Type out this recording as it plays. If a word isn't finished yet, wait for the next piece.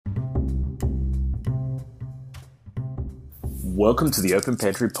Welcome to the Open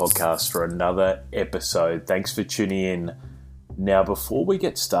Pantry podcast for another episode. Thanks for tuning in. Now, before we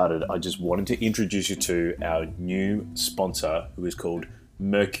get started, I just wanted to introduce you to our new sponsor, who is called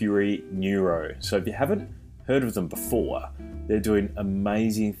Mercury Neuro. So if you haven't heard of them before, they're doing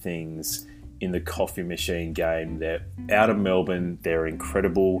amazing things in the coffee machine game. They're out of Melbourne. They're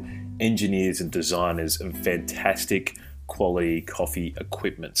incredible engineers and designers of fantastic quality coffee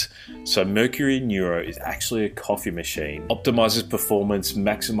equipment. So Mercury Neuro is actually a coffee machine. Optimizes performance,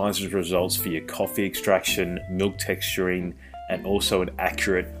 maximizes results for your coffee extraction, milk texturing, and also an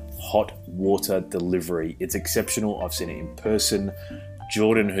accurate hot water delivery. It's exceptional. I've seen it in person.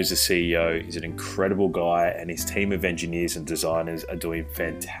 Jordan, who's the CEO, is an incredible guy, and his team of engineers and designers are doing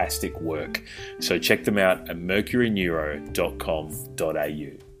fantastic work. So check them out at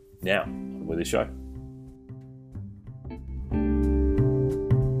mercuryneuro.com.au. Now, on with the show.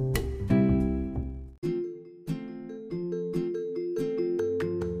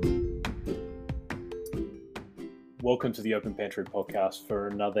 Welcome to the Open Pantry podcast for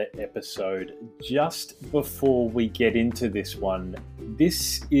another episode. Just before we get into this one,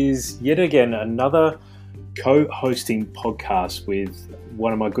 this is yet again another co-hosting podcast with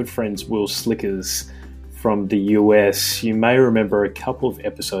one of my good friends, Wil Slickers from the US. You may remember a couple of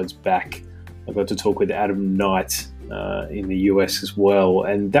episodes back, I got to talk with Adam Knight in the US as well.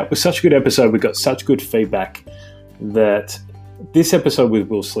 And that was such a good episode. We got such good feedback that this episode with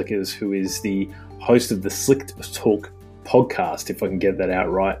Wil Slickers, who is the host of the Slick Talk podcast, if I can get that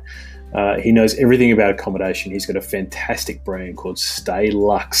out right. He knows everything about accommodation. He's got a fantastic brand called Stay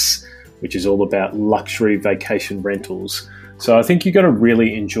Lux, which is all about luxury vacation rentals. So I think you're going to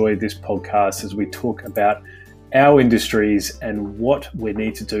really enjoy this podcast as we talk about our industries and what we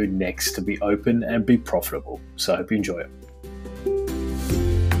need to do next to be open and be profitable. So I hope you enjoy it.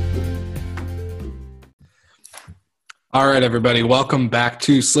 All right, everybody. Welcome back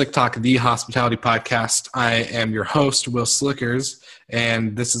to Slick Talk, the hospitality podcast. I am your host, Wil Slickers,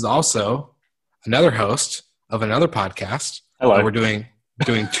 and this is also another host of another podcast. Hello. We're doing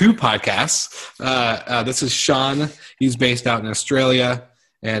two podcasts. This is Sean. He's based out in Australia,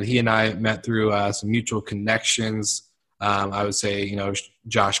 and he and I met through some mutual connections. I would say,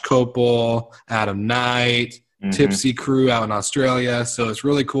 Josh Copel, Adam Knight, Tipsy crew out in Australia. So it's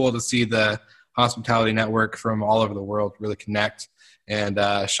really cool to see the hospitality network from all over the world really connect. And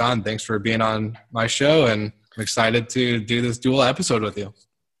Sean, thanks for being on my show, and I'm excited to do this dual episode with you.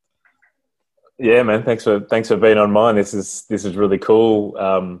 Yeah, man. Thanks for being on mine. This is really cool.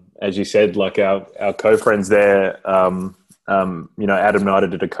 As you said, like our co-friends there, Adam and I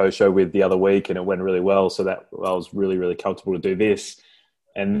did a co-show with the other week, and it went really well. So that I was really, really comfortable to do this.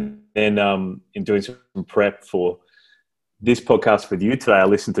 And then in doing some prep for this podcast with you today, I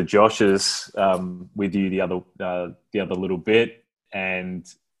listened to Josh's with you the other little bit, and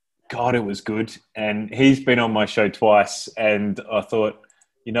God, it was good. And he's been on my show twice, and I thought,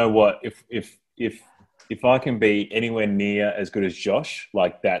 you know what, if I can be anywhere near as good as Josh,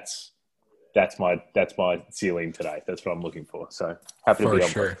 like that's my ceiling today. That's what I'm looking for. So happy to be on. For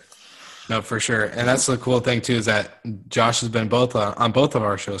sure. No, for sure. And that's the cool thing too, is that Josh has been on both of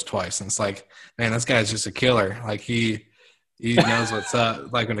our shows twice, and it's like, man, this guy's just a killer. Like he knows what's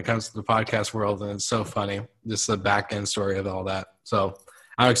up, like when it comes to the podcast world, and it's so funny, just the back end story of all that. So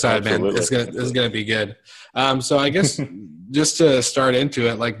I'm excited, man. This is gonna be good. So I guess just to start into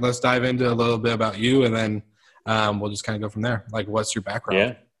it, like let's dive into a little bit about you, and then we'll just kind of go from there. Like, what's your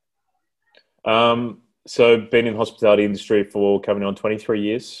background? Yeah. So been in the hospitality industry for coming on 23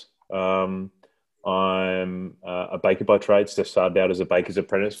 years. I'm a baker by trade. So started out as a baker's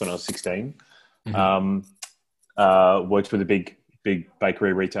apprentice when I was 16. Mm-hmm. Worked with a big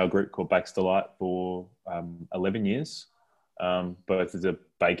bakery retail group called Bakes Delight for 11 years, both as a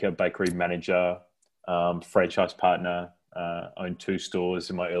bakery manager, franchise partner, owned 2 stores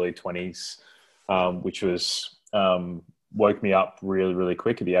in my early 20s, which was woke me up really, really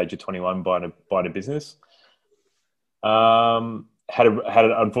quick at the age of 21 buying a business. Had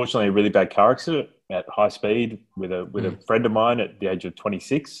unfortunately a really bad car accident at high speed with a friend of mine at the age of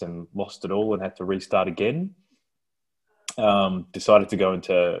 26, and lost it all and had to restart again. Decided to go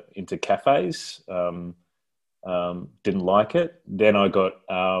into cafes. Didn't like it. Then I got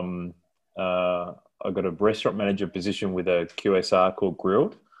a restaurant manager position with a QSR called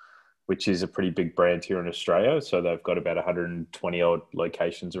Grilled, which is a pretty big brand here in Australia. So they've got about 120 odd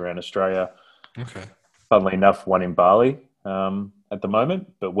locations around Australia. Okay. Funnily enough, one in Bali at the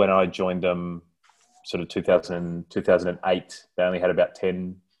moment. But when I joined them, sort of 2008, they only had about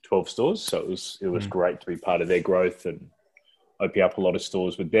 10, 12 stores. So it was great to be part of their growth and open up a lot of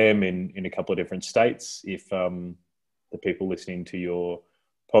stores with them in a couple of different states if the people listening to your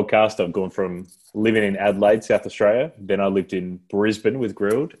podcast. I've gone from living in Adelaide, South Australia. Then I lived in Brisbane with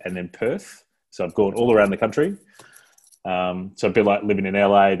Grilled, and then Perth. So I've gone all around the country. So a bit like living in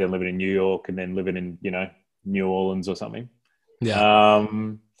LA, then living in New York, and then living in, New Orleans or something. Yeah.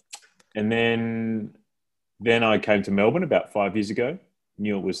 And then I came to Melbourne about 5 years ago.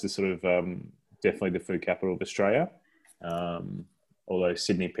 Knew it was the sort of definitely the food capital of Australia. Although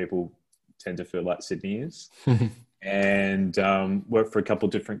Sydney people tend to feel like Sydney is. And worked for a couple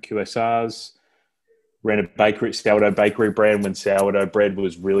of different QSRs. Ran a bakery, sourdough bakery brand when sourdough bread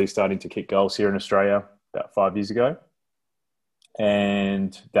was really starting to kick goals here in Australia about 5 years ago.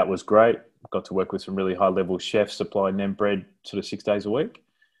 And that was great. Got to work with some really high-level chefs supplying them bread sort of 6 days a week.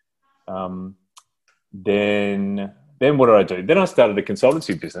 Then what did I do? Then I started a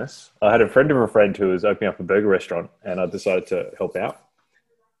consultancy business. I had a friend of a friend who was opening up a burger restaurant, and I decided to help out,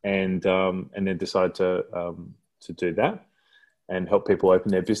 and then decided to do that and help people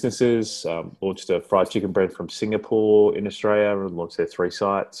open their businesses. Launched a fried chicken brand from Singapore in Australia, and launched their 3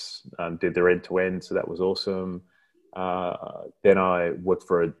 sites. Did their end-to-end, so that was awesome. Then I worked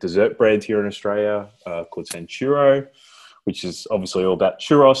for a dessert brand here in Australia called Sanchuro, which is obviously all about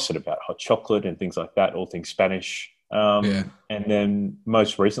churros and about hot chocolate and things like that, all things Spanish. And then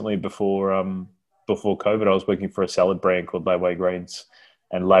most recently, before COVID, I was working for a salad brand called Laneway Greens.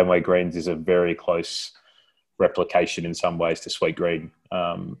 And Laneway Greens is a very close replication in some ways to Sweet Green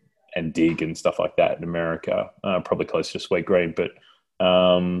and Dig and stuff like that in America, probably closer to Sweet Green. But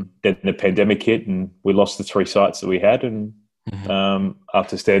then the pandemic hit and we lost the 3 sites that we had. And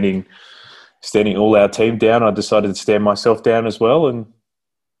after standing all our team down, I decided to stand myself down as well. And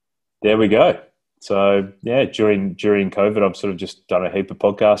there we go. So, yeah, during COVID, I've sort of just done a heap of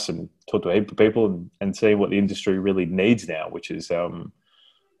podcasts and talked to a heap of people and seen what the industry really needs now, which is a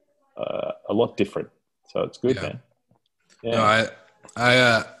lot different. So it's good, man. Yeah. No,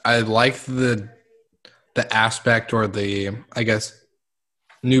 I like the aspect or the, I guess,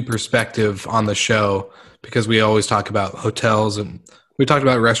 new perspective on the show, because we always talk about hotels and we talked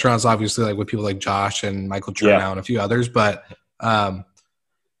about restaurants, obviously, like with people like Josh and Michael Chernow and a few others, but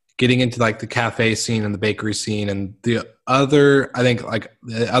getting into like the cafe scene and the bakery scene and the other, I think like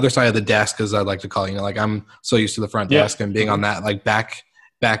the other side of the desk, as I like to call it, like I'm so used to the front desk and being on that like back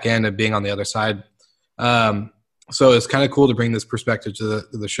end of being on the other side. So it's kind of cool to bring this perspective to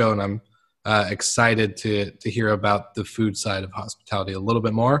the show, and I'm excited to hear about the food side of hospitality a little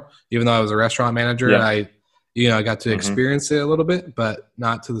bit more. Even though I was a restaurant manager, I got to experience it a little bit, but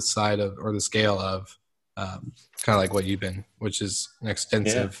not to the side of or the scale of kind of like what you've been, which is an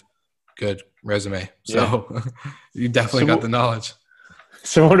extensive, good resume. So you definitely got the knowledge.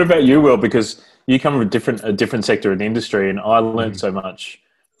 So what about you, Will? Because you come from a different sector in the industry, and I learned so much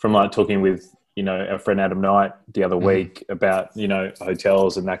from like talking with our friend Adam Knight the other week about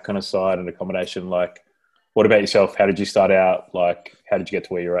hotels and that kind of side and accommodation. Like, what about yourself? How did you start out? Like, how did you get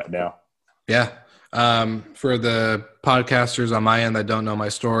to where you're at now? Yeah. For the podcasters on my end that don't know my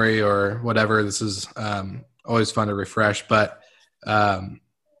story or whatever, this is always fun to refresh. But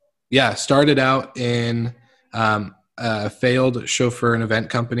started out in a failed chauffeur and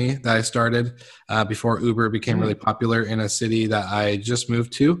event company that I started before Uber became really popular in a city that I just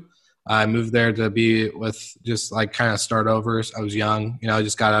moved to. I moved there to be with just like kind of start overs. I was young, I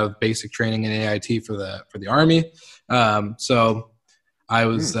just got out of basic training in AIT for the Army. So I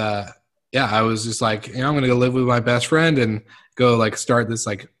was, I was just like, I'm going to go live with my best friend and go like start this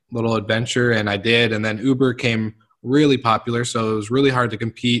like little adventure. And I did. And then Uber came really popular. So it was really hard to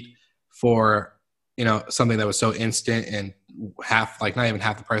compete for, something that was so instant and not even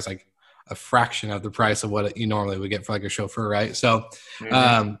half the price, like a fraction of the price of what you normally would get for like a chauffeur. Right. So,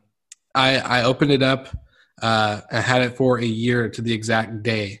 I opened it up. I had it for a year to the exact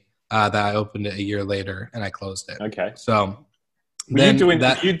day that I opened it a year later, and I closed it. Okay. So were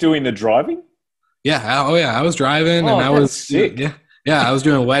you doing the driving? Yeah. Oh yeah. I was driving, and I was sick. Yeah. I was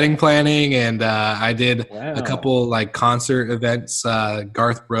doing wedding planning, and I did a couple like concert events,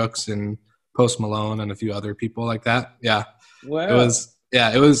 Garth Brooks and Post Malone and a few other people like that. Yeah. Wow. It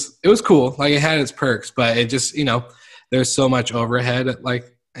was cool. Like it had its perks, but it just, there's so much overhead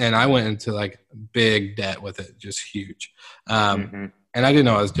and I went into like big debt with it, just huge. And I didn't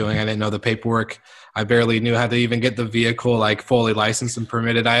know what I was doing. I didn't know the paperwork. I barely knew how to even get the vehicle like fully licensed and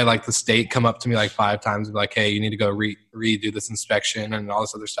permitted. I had like the state come up to me like 5 times and be like, hey, you need to go redo this inspection and all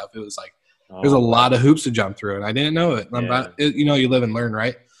this other stuff. It was like, there's a lot of hoops to jump through, and I didn't know it. You live and learn,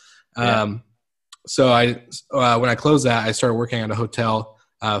 right? So when I closed that, I started working at a hotel,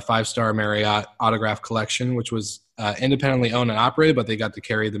 5-star Marriott Autograph Collection, which was independently owned and operated, but they got to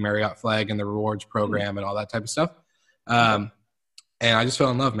carry the Marriott flag and the rewards program and all that type of stuff. And I just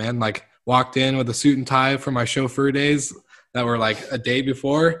fell in love, man. Like walked in with a suit and tie for my chauffeur days that were like a day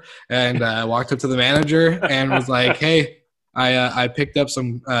before, and walked up to the manager and was like, "Hey, I picked up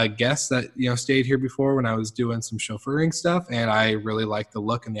some guests that stayed here before when I was doing some chauffeuring stuff, and I really like the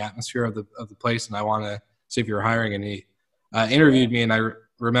look and the atmosphere of the place, and I want to see if you're hiring." And he interviewed me, and I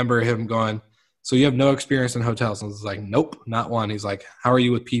remember him going, "So you have no experience in hotels?" And I was like, "Nope, not one." He's like, "How are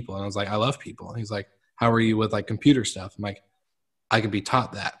you with people?" And I was like, "I love people." And he's like, "How are you with like computer stuff?" I'm like, "I could be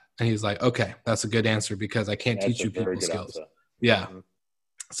taught that." And he's like, "Okay, that's a good answer because I can't teach you people skills." Answer. Yeah. Mm-hmm.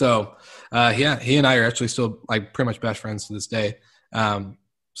 So, he and I are actually still like pretty much best friends to this day.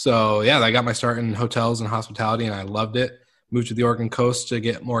 So yeah, I got my start in hotels and hospitality, and I loved it. Moved to the Oregon coast to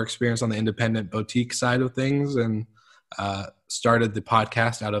get more experience on the independent boutique side of things, and started the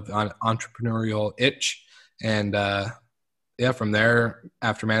podcast out of entrepreneurial itch. And from there,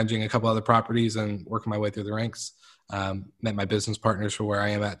 after managing a couple other properties and working my way through the ranks, met my business partners for where I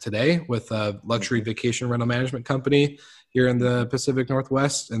am at today with a luxury vacation rental management company here in the Pacific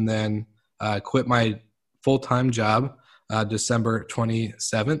Northwest, and then quit my full-time job December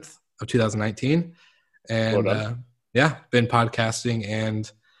 27th of 2019. And been podcasting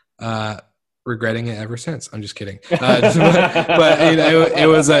and regretting it ever since. I'm just kidding. But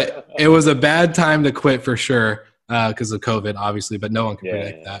it was a bad time to quit for sure because of COVID, obviously, but no one can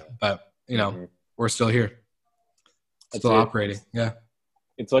predict that. But, we're still here. Still operating. Yeah.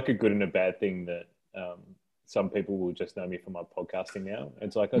 It's like a good and a bad thing that some people will just know me from my podcasting now.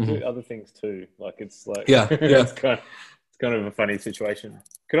 It's like I do other things too. Like it's like it's kind of a funny situation.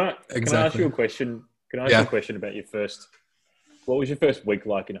 Can I ask you a question? Can I ask you a question about what was your first week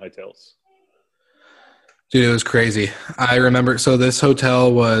like in hotels? Dude, it was crazy. I remember, so this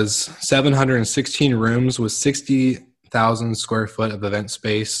hotel was 716 rooms with 60,000 square foot of event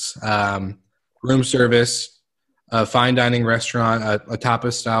space, room service, a fine dining restaurant, a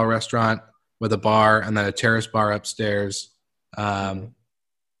tapas style restaurant with a bar, and then a terrace bar upstairs. It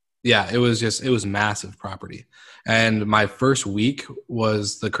was massive property. And my first week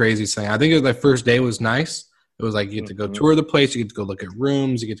was the craziest thing. I think my first day was nice. It was like you get to go tour the place, you get to go look at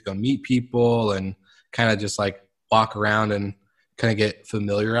rooms, you get to go meet people and kind of just like walk around and kind of get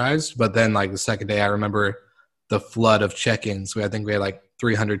familiarized. But then like the second day, I remember the flood of check-ins. I think we had like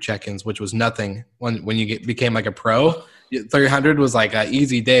 300 check-ins, which was nothing when you became like a pro. 300 was like an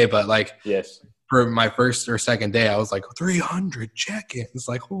easy day, but like for my first or second day, I was like 300 check-ins,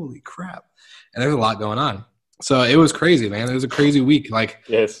 like holy crap. And there's a lot going on. So it was crazy, man. It was a crazy week. Like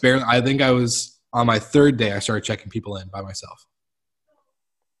barely, I think I was on my third day, I started checking people in by myself.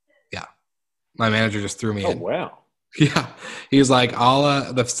 Yeah. My manager just threw me in. Oh, wow. Yeah. He was like,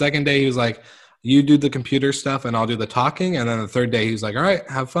 the second day he was like, you do the computer stuff and I'll do the talking. And then the third day he was like, all right,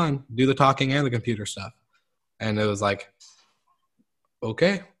 have fun. Do the talking and the computer stuff. And it was like,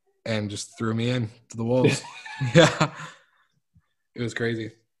 okay. And just threw me in to the wolves. Yeah. It was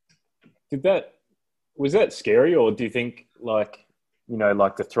crazy. Was that scary, or do you think like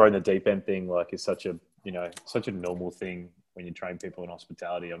the throw in the deep end thing, like is such a normal thing when you train people in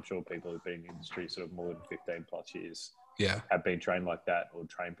hospitality? I'm sure people who've been in the industry sort of more than 15 plus years have been trained like that or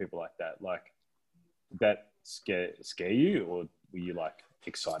train people like that. Like, did that scare you, or were you like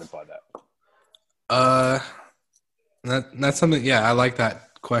excited by that? That's something. Yeah, I like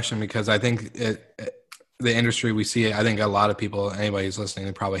that question because I think the industry we see it. I think a lot of people, anybody who's listening,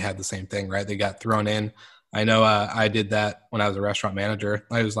 they probably had the same thing, right? They got thrown in. I know I did that when I was a restaurant manager.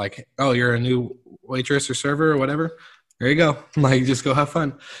 I was like, "Oh, you're a new waitress or server or whatever. There you go. Like, just go have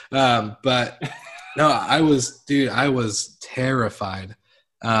fun." But no, I was terrified.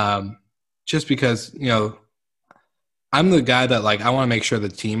 Just because, I'm the guy that like, I want to make sure the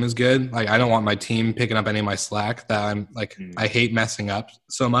team is good. Like, I don't want my team picking up any of my slack that I'm like, I hate messing up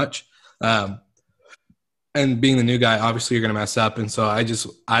so much. And being the new guy, obviously you're going to mess up. And so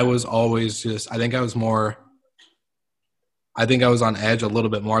I was always I think I was on edge a little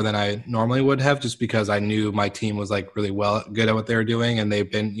bit more than I normally would have, just because I knew my team was like really good at what they were doing. And they've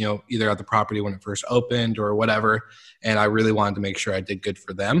been, either at the property when it first opened or whatever. And I really wanted to make sure I did good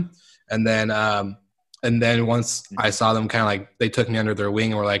for them. And then once I saw them kind of like, they took me under their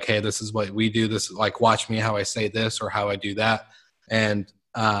wing and were like, hey, this is what we do. This is like, watch me how I say this or how I do that. And,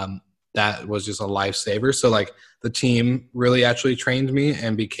 that was just a lifesaver. So like the team really actually trained me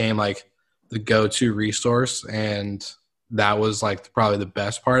and became like the go-to resource. And that was like probably the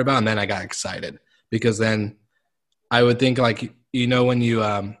best part about it. And then I got excited because then I would think like, when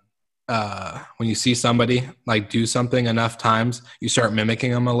you see somebody like do something enough times, you start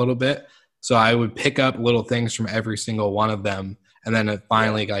mimicking them a little bit. So I would pick up little things from every single one of them. And then it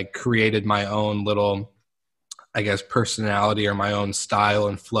finally like created my own little I guess, personality or my own style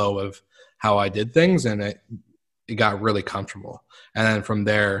and flow of how I did things. And it got really comfortable. And then from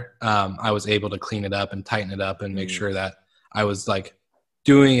there, I was able to clean it up and tighten it up and make sure that I was like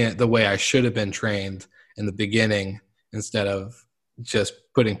doing it the way I should have been trained in the beginning instead of just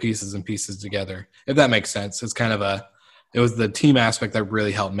putting pieces and pieces together. If that makes sense. It's kind of it was the team aspect that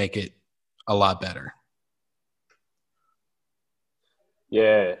really helped make it a lot better.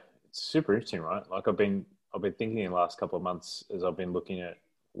 Yeah, it's super interesting, right? Like I've been thinking in the last couple of months as I've been looking at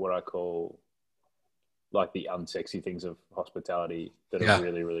what I call like the unsexy things of hospitality that are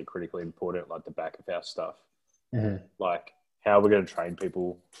really, really critically important, like the back of house stuff. Mm-hmm. Like how are we going to train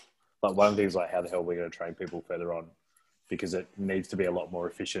people? Like one of the things like how the hell are we going to train people further on? Because it needs to be a lot more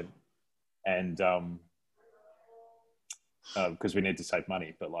efficient. And because we need to save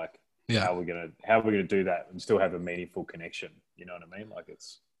money, but like how are we gonna do that and still have a meaningful connection? You know what I mean? Like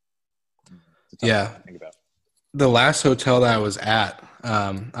it's a tough thing to think about. The last hotel that I was at,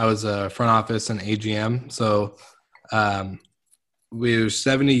 I was a front office and AGM. So we were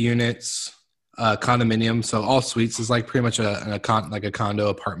 70 units, condominium. So all suites is like pretty much a condo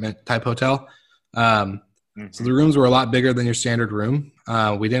apartment type hotel. So the rooms were a lot bigger than your standard room.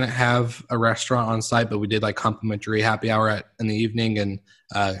 We didn't have a restaurant on site, but we did like complimentary happy hour in the evening and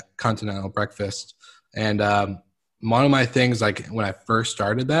continental breakfast. And one of my things, like when I first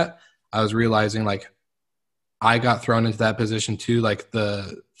started that, I was realizing like I got thrown into that position too, like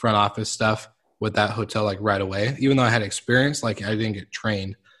the front office stuff with that hotel, like right away. Even though I had experience, like I didn't get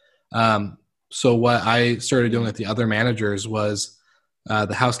trained. So what I started doing with the other managers was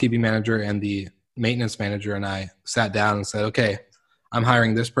the housekeeping manager and the maintenance manager and I sat down and said, okay, I'm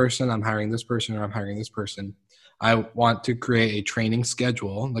hiring this person, I'm hiring this person, or I'm hiring this person. I want to create a training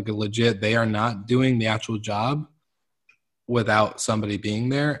schedule, like a legit, they are not doing the actual job without somebody being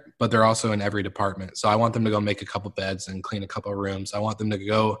there, but they're also in every department. So I want them to go make a couple beds and clean a couple of rooms. I want them to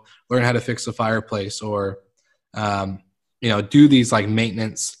go learn how to fix a fireplace or, do these like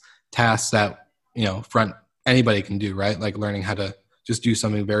maintenance tasks that, anybody can do, right? Like learning how to just do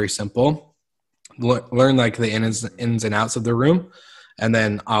something very simple, learn like the ins and outs of the room. And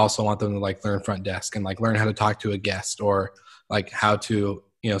then I also want them to like learn front desk and like learn how to talk to a guest or like how to,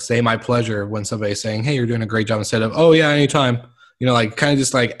 say my pleasure when somebody's saying, hey, you're doing a great job instead of, oh yeah, anytime, like kind of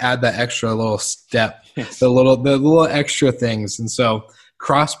just like add that extra little step, the little extra things. And so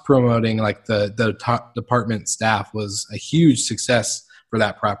cross promoting like the top department staff was a huge success for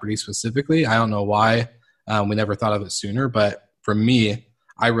that property specifically. I don't know why we never thought of it sooner, but for me,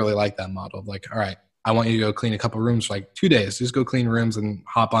 I really like that model of like, all right, I want you to go clean a couple rooms for like 2 days. Just go clean rooms and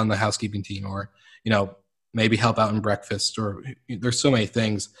hop on the housekeeping team or, maybe help out in breakfast or there's so many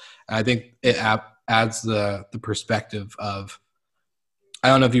things. I think it adds the perspective of, I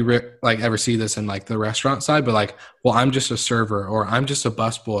don't know if you ever see this in like the restaurant side, but like, well, I'm just a server or I'm just a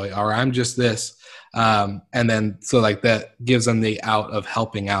busboy or I'm just this. And then, so like that gives them the out of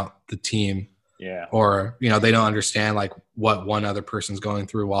helping out the team. Yeah. Or, they don't understand like what one other person's going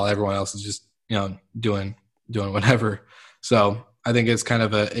through while everyone else is just, doing whatever. So I think it's kind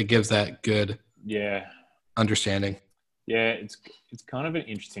of it gives that good understanding. Yeah. It's kind of an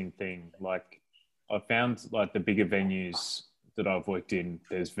interesting thing. Like I found like the bigger venues that I've worked in,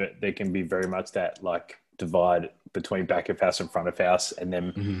 there can be very much that like divide between back of house and front of house. And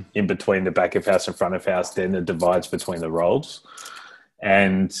then in between the back of house and front of house, then the divides between the roles.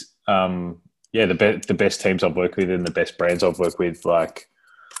 And, the best teams I've worked with and the best brands I've worked with, like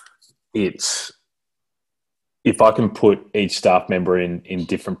it's if I can put each staff member in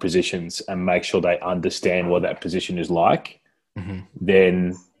different positions and make sure they understand what that position is like,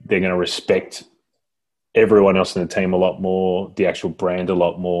 then they're going to respect everyone else in the team a lot more, the actual brand a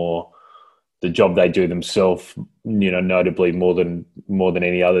lot more, the job they do themselves, notably more than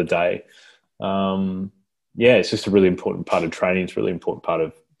any other day. It's just a really important part of training. It's a really important part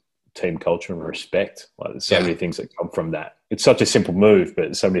of team culture and respect. Like there's so many things that come from that. It's such a simple move, but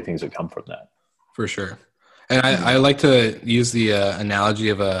there's so many things that come from that. For sure. And I like to use the analogy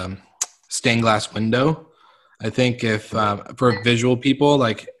of a stained glass window. I think if for visual people,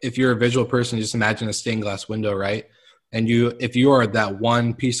 like if you're a visual person, just imagine a stained glass window, right? And if you are that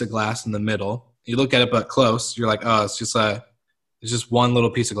one piece of glass in the middle, you look at it but close, you're like, oh, it's just one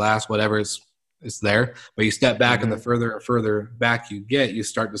little piece of glass, whatever it's there. But you step back and the further back you get, you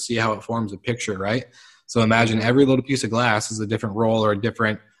start to see how it forms a picture, right? So imagine every little piece of glass is a different role or a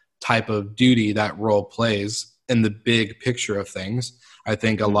different type of duty that role plays in the big picture of things. I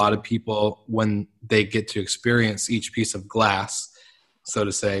think a lot of people, when they get to experience each piece of glass, so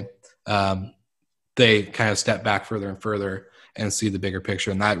to say, they kind of step back further and further and see the bigger picture.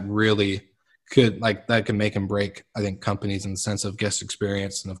 And that really that can make and break, I think, companies in the sense of guest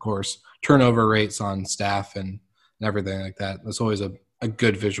experience and, of course, turnover rates on staff and everything like that. That's always a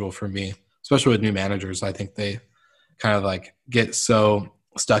good visual for me, especially with new managers. I think they kind of like get so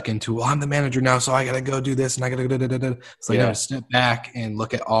stuck into, well, I'm the manager now, so I got to go do this and I got to go. It's like, no, step back and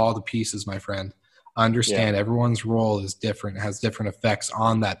look at all the pieces, my friend. Understand everyone's role is different, has different effects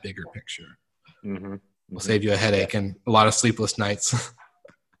on that bigger picture. Will save you a headache and a lot of sleepless nights.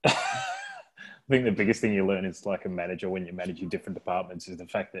 I think the biggest thing you learn is like a manager when you're managing different departments is the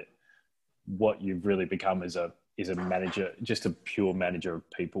fact that what you've really become is a manager, just a pure manager of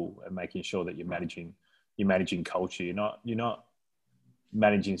people, and making sure that you're managing culture. You're not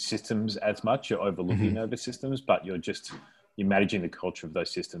managing systems as much. You're overlooking over systems, but you're managing the culture of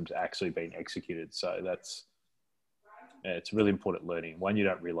those systems actually being executed. So it's really important learning. One you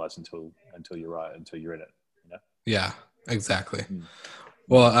don't realize until you're in it. You know? Yeah, exactly.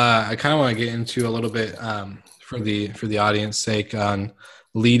 Well, I kind of want to get into a little bit for the audience sake on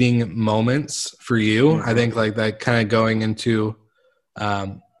leading moments for you. I think like that kind of going into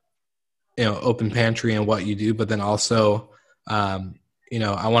Open Pantry and what you do, but then also I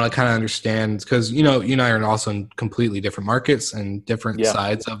want to kind of understand, because you and I are also in completely different markets and different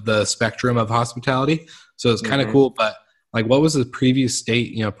sides of the spectrum of hospitality. So it's kind of cool. But like, what was the previous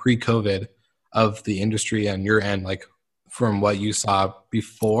state, pre-COVID of the industry on your end, like from what you saw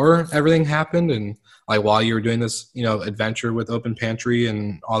before everything happened, and like while you were doing this, adventure with Open Pantry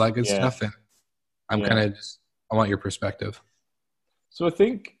and all that good stuff? And I want your perspective. So I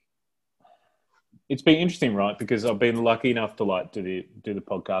think it's been interesting, right? Because I've been lucky enough to do the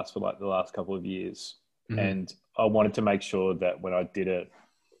podcast for like the last couple of years, and I wanted to make sure that when I did it,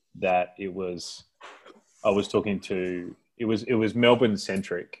 that it was Melbourne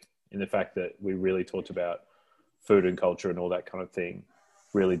centric in the fact that we really talked about food and culture and all that kind of thing,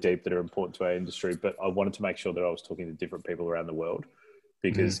 really deep, that are important to our industry. But I wanted to make sure that I was talking to different people around the world,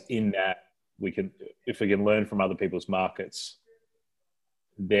 because in that if we can learn from other people's markets,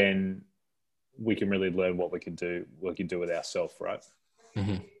 then we can really learn what we can do with ourselves, right?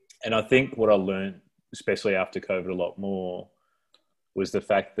 And I think what I learned, especially after COVID a lot more, was the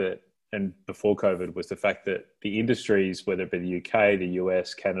fact that, and before COVID, was the fact that the industries, whether it be the UK, the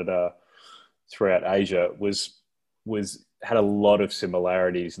US, Canada, throughout Asia, had a lot of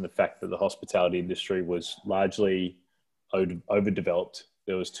similarities in the fact that the hospitality industry was largely overdeveloped.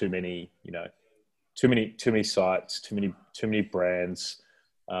 There was too many sites, too many brands,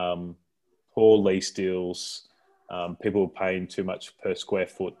 poor lease deals. People were paying too much per square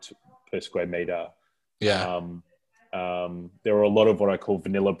foot, per square meter. Yeah. There were a lot of what I call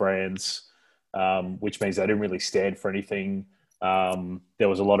vanilla brands, which means they didn't really stand for anything. There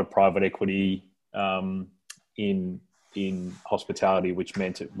was a lot of private equity in hospitality, which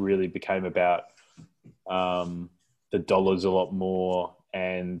meant it really became about the dollars a lot more,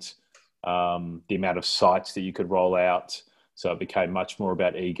 and the amount of sites that you could roll out. So it became much more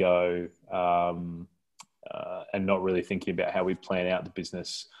about ego and not really thinking about how we plan out the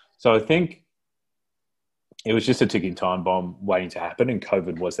business. So I think it was just a ticking time bomb waiting to happen, and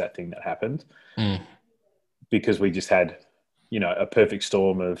COVID was that thing that happened because we just had, a perfect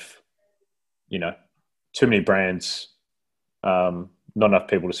storm of, too many brands, not enough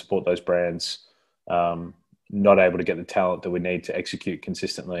people to support those brands, not able to get the talent that we need to execute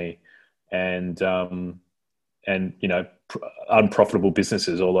consistently, and unprofitable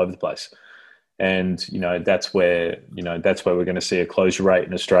businesses all over the place. And, that's where we're going to see a closure rate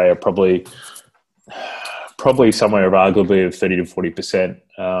in Australia, probably somewhere of arguably of 30 to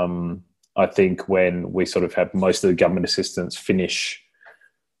 40%. I think when we sort of have most of the government assistance finish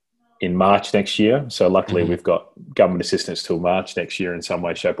in March next year. So luckily we've got government assistance till March next year in some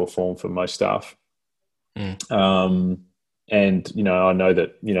way, shape or form for most staff. And, I know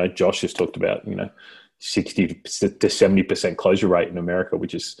that, Josh has talked about, 60 to 70% closure rate in America,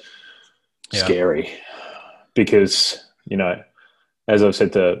 which is scary because, as I've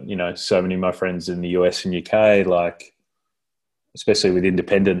said to, so many of my friends in the US and UK, like, especially with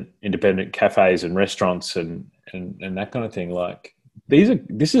independent cafes and restaurants and that kind of thing, like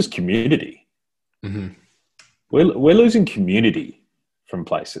this is community. We're losing community from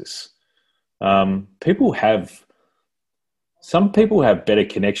places. Some people have better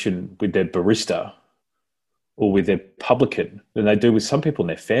connection with their barista or with their publican than they do with some people in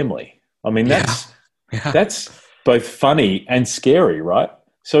their family. I mean, that's both funny and scary, right?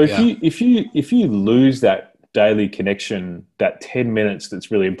 So if you lose that daily connection, that 10 minutes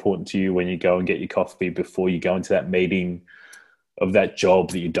that's really important to you when you go and get your coffee before you go into that meeting of that job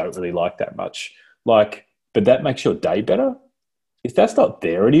that you don't really like that much, but that makes your day better. If that's not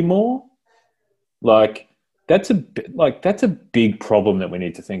there anymore, Like that's a big problem that we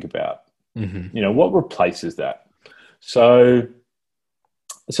need to think about. Mm-hmm. What replaces that? So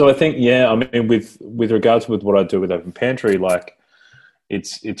I think, yeah, I mean, with regards with what I do with Open Pantry, like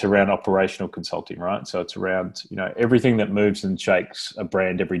it's around operational consulting, right? So it's around, everything that moves and shakes a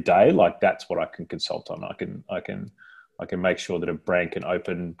brand every day. Like that's what I can consult on. I can make sure that a brand can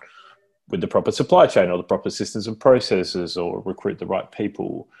open with the proper supply chain or the proper systems and processes, or recruit the right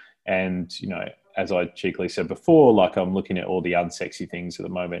people. And, as I cheekily said before, like I'm looking at all the unsexy things at the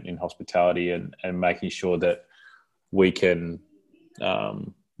moment in hospitality, and making sure that we can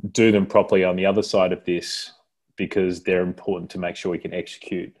do them properly on the other side of this, because they're important to make sure we can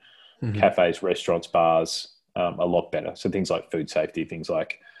execute Mm-hmm. cafes, restaurants, bars a lot better. So things like food safety, things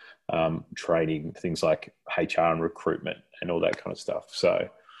like training, things like HR and recruitment, and all that kind of stuff. So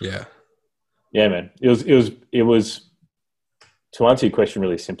yeah, man, it was to answer your question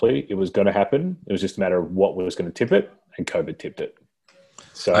really simply, it was going to happen. It was just a matter of what was going to tip it, and COVID tipped it.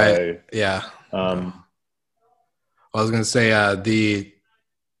 So I was going to say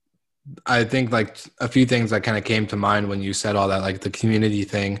I think like a few things that kind of came to mind when you said all that, like the community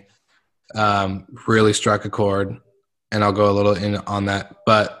thing, really struck a chord, and I'll go a little in on that.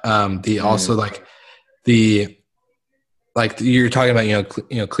 But also like you're talking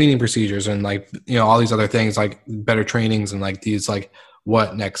about, cleaning procedures, and like, all these other things, like better trainings, and like these, like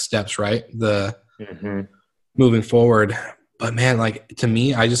what next steps, right? The moving forward. But man, like to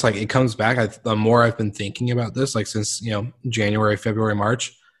me, I just like, it comes back. The more I've been thinking about this, like since, January, February,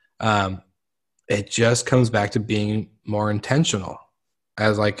 March, it just comes back to being more intentional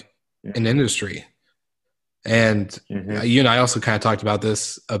as like an industry. And you and I also kind of talked about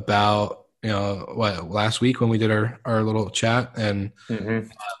this about, last week when we did our little chat, and,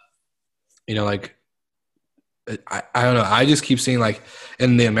 like, I don't know. I just keep seeing like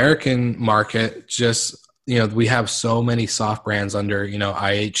in the American market, just, we have so many soft brands under,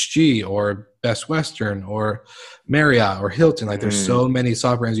 IHG or Best Western or Marriott or Hilton. Like there's so many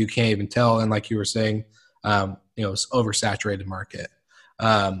soft brands you can't even tell. And like you were saying, it's oversaturated market.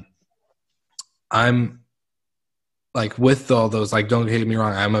 I'm like, with all those, like, don't get me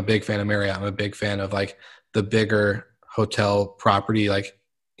wrong, I'm a big fan of Marriott. I'm a big fan of like the bigger hotel property, like,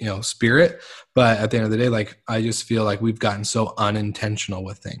 spirit. But at the end of the day, like, I just feel like we've gotten so unintentional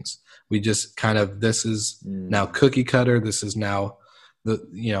with things. We just kind of, this is now cookie cutter. This is now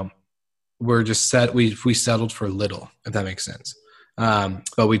we're just we settled for little, if that makes sense.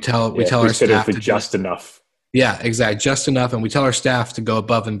 But we tell our staff for just enough. Yeah, exactly. Just enough. And we tell our staff to go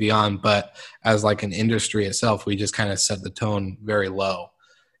above and beyond. But as like an industry itself, we just kind of set the tone very low.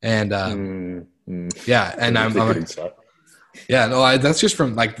 And yeah. And I'm like, yeah, no, that's just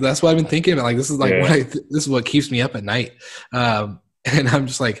from like, that's what I've been thinking about. Like, this is like this is what keeps me up at night. And I'm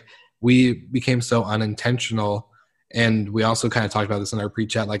just like, we became so unintentional. And we also kind of talked about this in our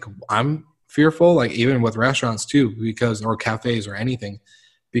pre-chat. Like, I'm fearful, like even with restaurants too, or cafes or anything,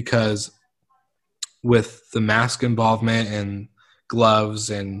 because with the mask involvement and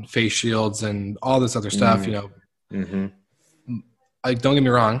gloves and face shields and all this other stuff, like, don't get me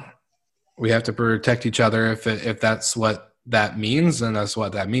wrong, we have to protect each other if that's what that means, then that's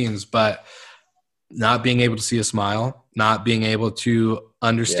what that means. But not being able to see a smile, not being able to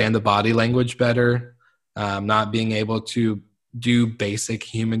understand the body language better, not being able to do basic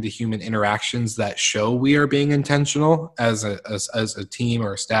human to human interactions that show we are being intentional as a team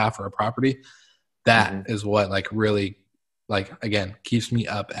or a staff or a property. That is what like really, like, again, keeps me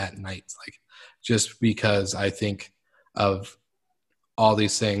up at night. Like, just because I think of all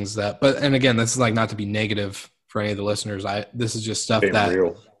these things and again, this is like not to be negative for any of the listeners. This is just stuff that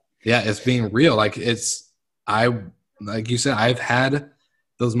real. Yeah, it's being real. Like, like you said, I've had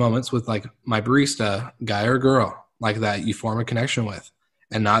those moments with like my barista, guy or girl, like that you form a connection with,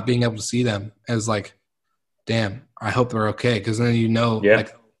 and not being able to see them as like, damn, I hope they're okay. Cause then,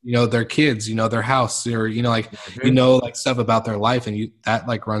 like, their kids, their house, or, like, like stuff about their life, and that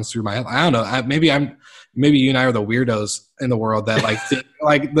like runs through my head. I don't know. Maybe you and I are the weirdos in the world that like think,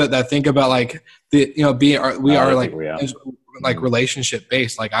 like that think about like we are like relationship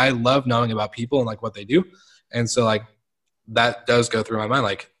based. Like, I love knowing about people and like what they do. And so like that does go through my mind,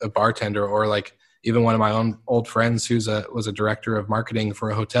 like a bartender, or like even one of my own old friends was a director of marketing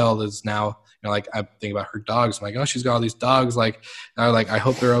for a hotel is now, like, I think about her dogs. I'm like, oh, she's got all these dogs. Like, I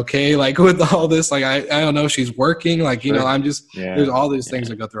hope they're okay. Like, with all this, like, I don't know, she's working. Like, I'm just, there's all these things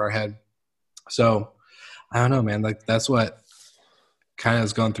that go through our head. So I don't know, man. Like, that's what kind of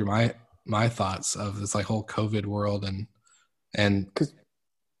is going through my thoughts of this like whole COVID world. And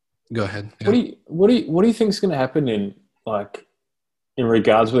go ahead. Yeah. What do you think is going to happen in in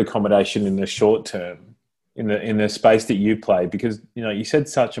regards with accommodation in the short term, in the space that you play, because you said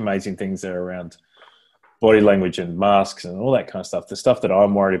such amazing things there around body language and masks and all that kind of stuff. The stuff that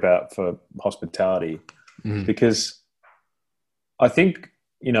I'm worried about for hospitality, because I think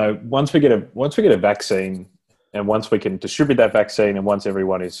once we get a vaccine, and once we can distribute that vaccine, and once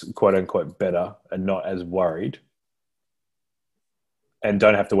everyone is quote unquote better and not as worried, and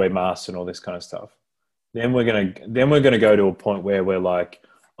don't have to wear masks and all this kind of stuff, then we're gonna go to a point where we're like,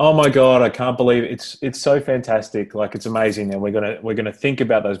 oh my God, I can't believe it. It's so fantastic, like it's amazing, and we're gonna think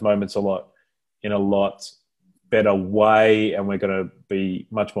about those moments in a lot better way, and we're gonna be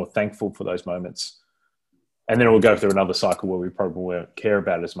much more thankful for those moments. And then we'll go through another cycle where we probably won't care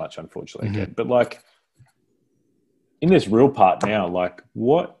about it as much, unfortunately. Mm-hmm. But like in this real part now, like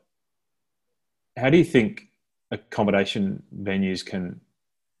how do you think accommodation venues can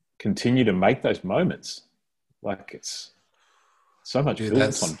continue to make those moments? Like it's so much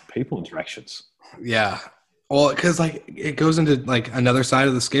built on people interactions. Yeah. Well, because like it goes into like another side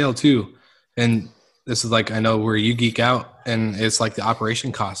of the scale too. And this is like, I know where you geek out, and it's like the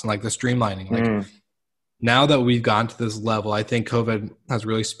operation costs and like the streamlining. Like now that we've gone to this level, I think COVID has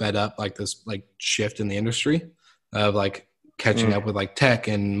really sped up like this like shift in the industry of like catching up with like tech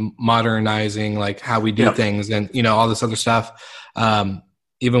and modernizing like how we do things, and all this other stuff.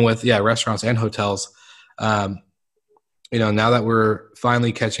 Even with restaurants and hotels. Now that we're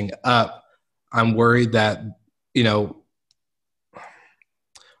finally catching up, I'm worried that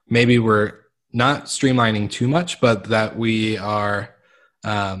maybe we're not streamlining too much, but that we are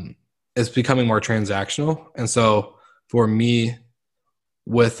it's becoming more transactional. And so for me,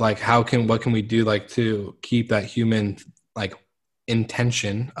 with like what can we do like to keep that human like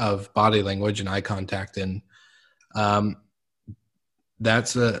intention of body language and eye contact, and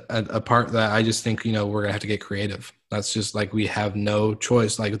that's a part that I just think we're gonna have to get creative. That's just like we have no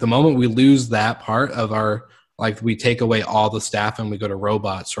choice. Like the moment we lose that part of our, like we take away all the staff and we go to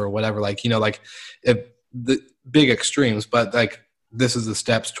robots or whatever, like like if the big extremes, but like this is the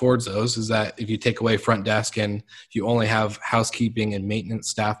steps towards those, is that if you take away front desk and you only have housekeeping and maintenance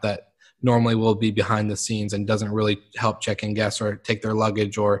staff that normally will be behind the scenes and doesn't really help check in guests or take their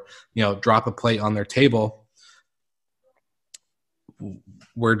luggage or drop a plate on their table,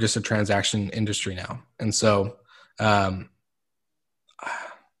 we're just a transaction industry now. And so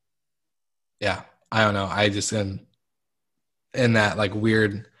I don't know, I just am in that like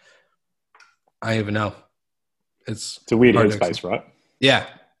weird, I don't even know. It's a weird headspace, right? Yeah.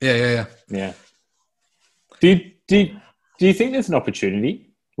 Do you think there's an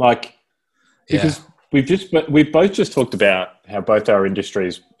opportunity? Like, because we've both just talked about how both our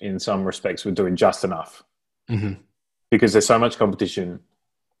industries, in some respects, were doing just enough, because there's so much competition.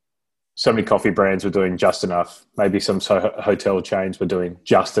 So many coffee brands were doing just enough. Maybe some hotel chains were doing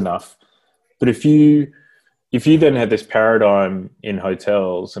just enough. But if you then had this paradigm in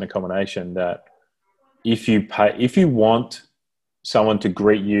hotels and accommodation that if you want someone to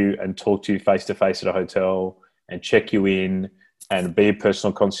greet you and talk to you face to face at a hotel and check you in and be a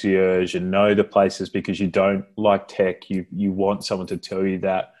personal concierge and know the places because you don't like tech, you want someone to tell you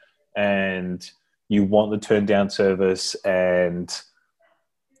that, and you want the turn down service and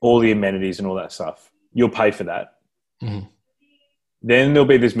all the amenities and all that stuff, you'll pay for that. Mm-hmm. Then there'll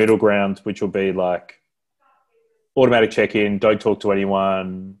be this middle ground, which will be like automatic check-in, don't talk to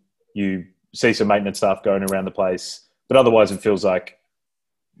anyone, you see some maintenance stuff going around the place, but otherwise it feels like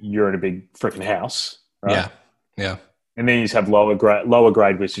you're in a big freaking house, right? Yeah. And then you just have lower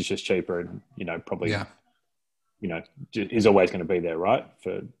grade, which is just cheaper and, probably, is always going to be there, right?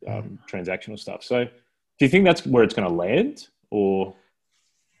 For transactional stuff. So do you think that's where it's going to land, or?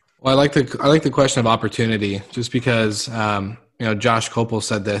 Well, I like the question of opportunity, just because, Josh Copel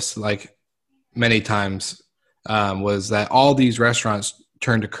said this like many times, was that all these restaurants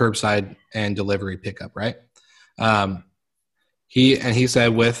turned to curbside and delivery pickup, right? He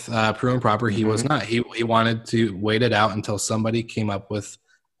said with Pru and Proper, he was not. He wanted to wait it out until somebody came up with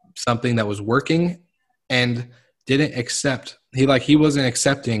something that was working and didn't accept. He wasn't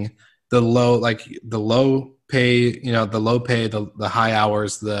accepting the low pay, the high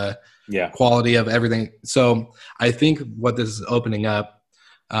hours, the quality of everything. So I think what this is opening up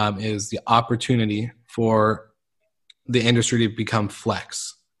is the opportunity for the industry to become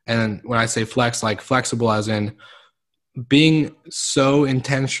flex. And when I say flex, like flexible as in being so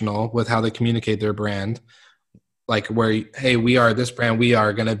intentional with how they communicate their brand, like where, hey, we are this brand, we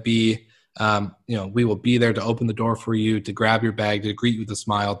are going to be, we will be there to open the door for you, to grab your bag, to greet you with a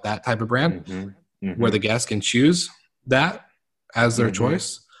smile, that type of brand, where the guests can choose that as their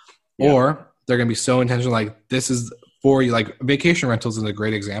choice, or they're going to be so intentional, like this is for you. Like vacation rentals is a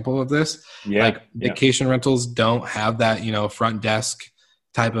great example of this. Yeah. Like vacation rentals don't have that, front desk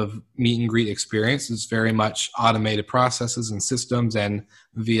type of meet and greet experience. It's very much automated processes and systems and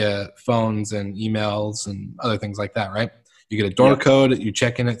via phones and emails and other things like that, right? You get a door code, you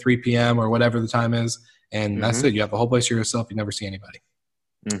check in at 3 p.m. or whatever the time is, and that's it. You have the whole place to yourself. You never see anybody.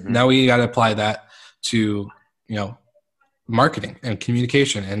 Now we got to apply that to, marketing and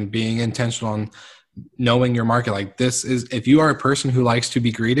communication and being intentional on knowing your market. Like this is, if you are a person who likes to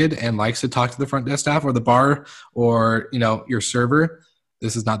be greeted and likes to talk to the front desk staff or the bar or, your server,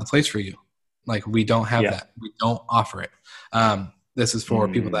 this is not the place for you. Like we don't have that. We don't offer it. This is for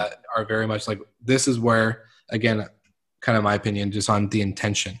people that are very much like, this is where, again, kind of my opinion, just on the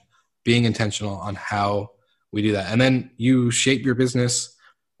intention, being intentional on how we do that. And then you shape your business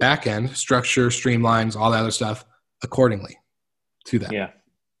back end, structure, streamlines, all that other stuff accordingly to that. Yeah.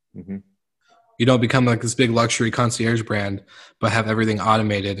 You don't become like this big luxury concierge brand, but have everything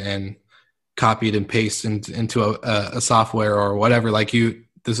automated and copied and pasted into a software or whatever. Like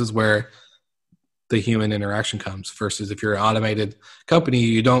this is where the human interaction comes versus if you're an automated company,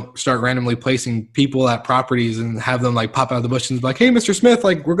 you don't start randomly placing people at properties and have them like pop out of the bushes and be like, hey, Mr. Smith,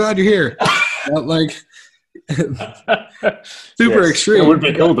 like, we're glad you're here. Like super extreme. It would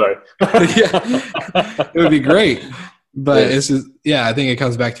be cool though. It would be great. But it's just, I think it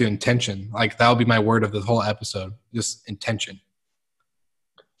comes back to intention. Like that'll be my word of the whole episode, just intention.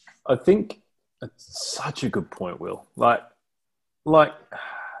 I think it's such a good point, Will. Like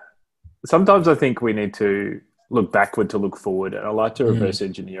sometimes I think we need to look backward to look forward, and I like to reverse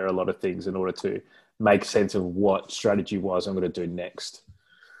engineer a lot of things in order to make sense of what strategy-wise I'm going to do next.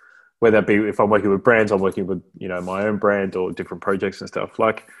 Whether it be if I'm working with brands, I'm working with my own brand or different projects and stuff.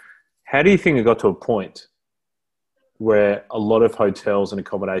 Like, how do you think it got to a point where a lot of hotels and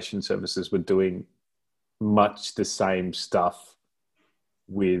accommodation services were doing much the same stuff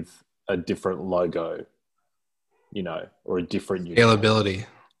with a different logo, or a different unit?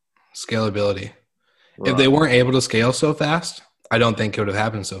 Scalability. Right. If they weren't able to scale so fast, I don't think it would have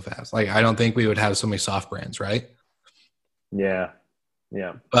happened so fast. Like, I don't think we would have so many soft brands, right? Yeah.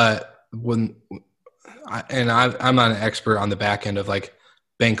 But I'm not an expert on the back end of like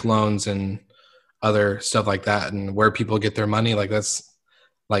bank loans and other stuff like that and where people get their money. Like that's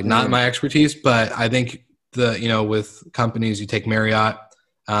like not my expertise, but I think with companies, you take Marriott,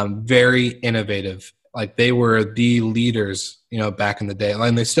 very innovative. Like they were the leaders, back in the day,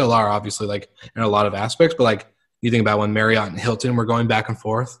 and they still are obviously like in a lot of aspects, but like you think about when Marriott and Hilton were going back and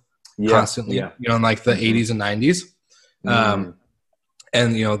forth constantly, in like the 80s and 90s.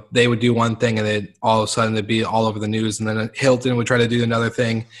 And, they would do one thing and then all of a sudden it'd be all over the news. And then Hilton would try to do another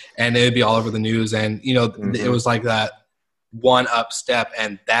thing and it would be all over the news. And, it was like that one up step,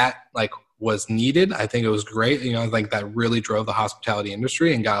 and that like was needed. I think it was great. I think that really drove the hospitality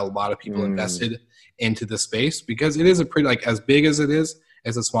industry and got a lot of people invested into the space, because it is a pretty, like, as big as it is,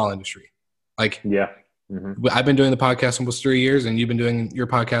 it's a small industry. Like, I've been doing the podcast almost 3 years, and you've been doing your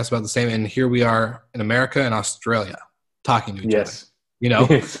podcast about the same. And here we are in America and Australia talking to each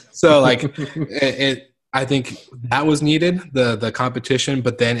other. So like I think that was needed, the competition,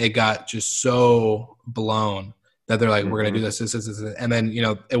 but then it got just so blown that they're like, we're going to do this. And then,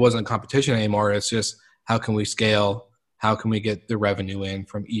 it wasn't a competition anymore. It's just, how can we scale? How can we get the revenue in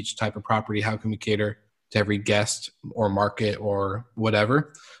from each type of property? How can we cater to every guest or market or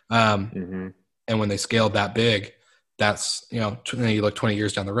whatever? And when they scaled that big, that's, you look 20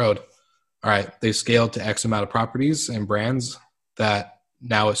 years down the road. All right, they've scaled to X amount of properties and brands that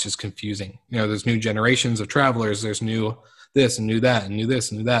now it's just confusing. There's new generations of travelers. There's new this and new that and new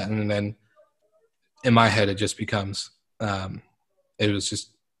this and new that. And then in my head, it just becomes, it was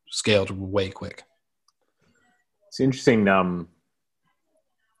just scaled way quick. It's interesting.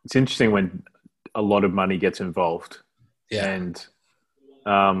 It's interesting when a lot of money gets involved. Yeah.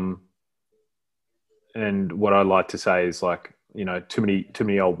 And what I like to say is like, too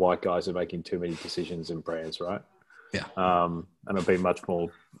many old white guys are making too many decisions in brands, right? Yeah. And I've been much more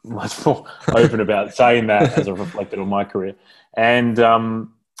open about saying that as I've reflected on my career. And,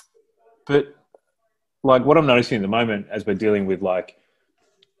 but like what I'm noticing at the moment as we're dealing with like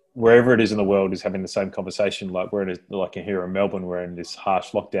wherever it is in the world is having the same conversation. Like we're in here in Melbourne, we're in this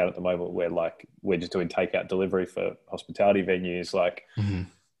harsh lockdown at the moment where like we're just doing takeout delivery for hospitality venues, like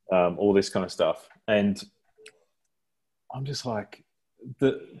all this kind of stuff. And I'm just like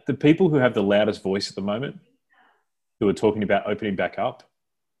the people who have the loudest voice at the moment, who are talking about opening back up,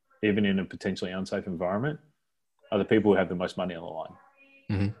 even in a potentially unsafe environment, are the people who have the most money on the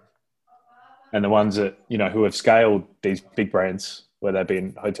line. And the ones that, who have scaled these big brands, whether they be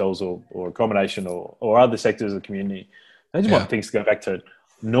in hotels or accommodation or other sectors of the community, they just want things to go back to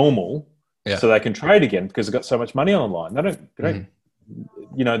normal so they can trade again because they've got so much money on the line. They don't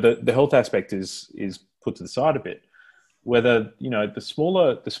the health aspect is put to the side a bit. Whether,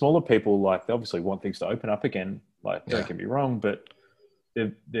 the smaller people, like, they obviously want things to open up again, like, don't get me wrong, but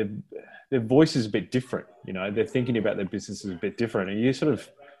their voice is a bit different. They're thinking about their businesses a bit different. Are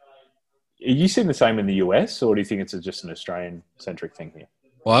you seeing the same in the US, or do you think it's just an Australian centric thing here?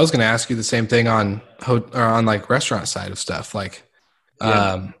 Well, I was going to ask you the same thing on like restaurant side of stuff, like,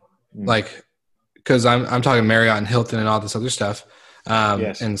 like, because I'm talking Marriott and Hilton and all this other stuff,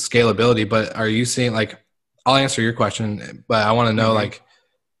 and scalability. But are you seeing, like, I'll answer your question, but I want to know, like,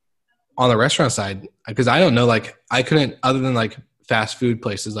 on the restaurant side, because I don't know, like, I couldn't, other than like fast food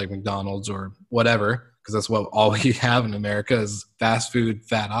places like McDonald's or whatever, because that's what all we have in America is fast food,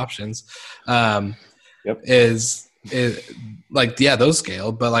 fat options. Is like, those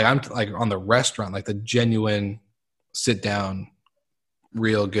scale, but like, I'm like on the restaurant, like the genuine sit down,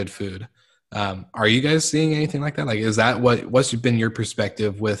 real good food. Are you guys seeing anything like that? Like, is that what's been your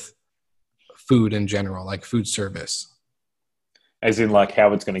perspective with food in general, like food service? As in, like,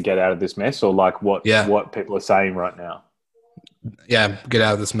 how it's going to get out of this mess, or like what people are saying right now? Yeah, get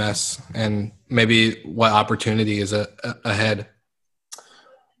out of this mess, and maybe what opportunity is ahead.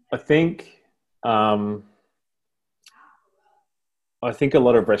 I think a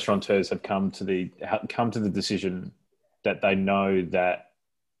lot of restaurateurs have come to the decision that they know that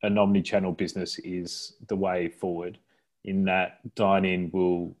an omni-channel business is the way forward, in that dine-in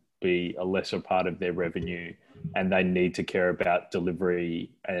will be a lesser part of their revenue, and they need to care about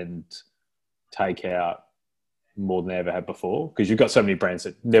delivery and takeout more than they ever had before, because you've got so many brands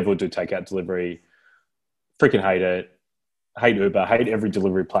that never will do takeout delivery, freaking hate it, hate Uber, hate every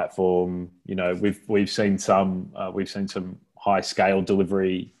delivery platform. We've seen some high scale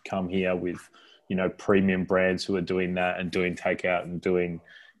delivery come here with premium brands who are doing that and doing takeout and doing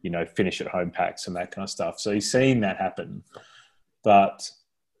finish at home packs and that kind of stuff. So you're seeing that happen, but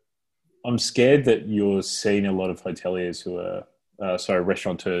I'm scared that you're seeing a lot of hoteliers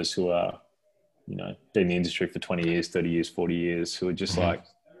restaurateurs who are, been in the industry for 20 years, 30 years, 40 years, who are just like,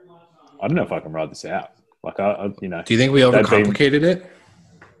 I don't know if I can ride this out. Like, do you think we overcomplicated it?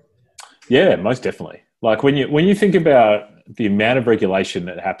 Yeah, most definitely. Like, when you think about the amount of regulation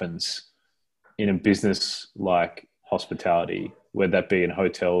that happens in a business like hospitality, whether that be in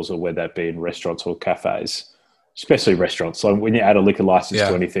hotels or whether that be in restaurants or cafes, especially restaurants. So when you add a liquor license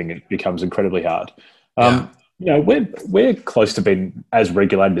to anything, it becomes incredibly hard. We're close to being as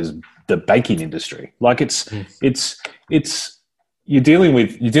regulated as the banking industry. Like, it's you're dealing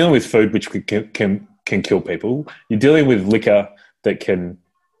with food which can kill people. You're dealing with liquor that can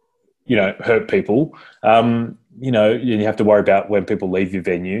hurt people. You have to worry about when people leave your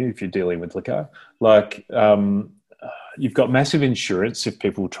venue if you're dealing with liquor. Like, you've got massive insurance if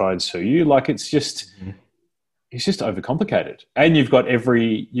people try and sue you. Like, it's just overcomplicated. And you've got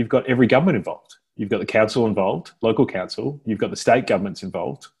every government involved. You've got the council involved, local council. You've got the state governments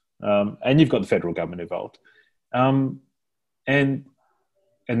involved, and you've got the federal government involved. And then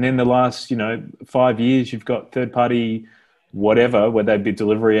the last 5 years, you've got third party whatever, whether they be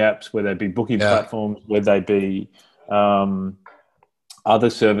delivery apps, whether they be booking platforms, whether they be other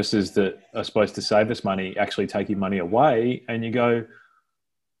services that are supposed to save us money, actually taking money away, and you go,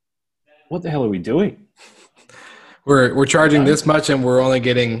 what the hell are we doing? We're charging this much, and we're only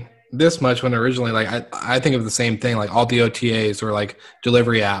getting this much, when originally, like, I think of the same thing, like all the OTAs or like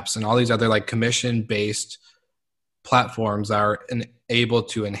delivery apps and all these other like commission based platforms are able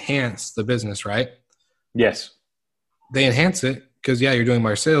to enhance the business, right? Yes. They enhance it because you're doing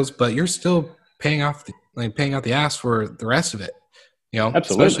more sales, but you're still paying out the ass for the rest of it.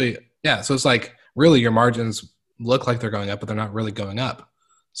 Absolutely. Especially, so it's like, really, your margins look like they're going up, but they're not really going up.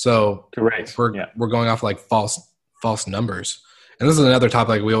 So correct. We're going off like false numbers. And this is another topic,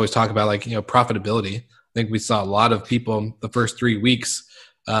 like we always talk about, like, profitability. I think we saw a lot of people the first 3 weeks,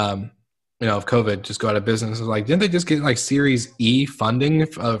 of COVID just go out of business. It was like, didn't they just get like Series E funding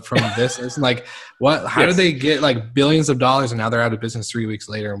from this? It's like, what? How did they get like billions of dollars and now they're out of business 3 weeks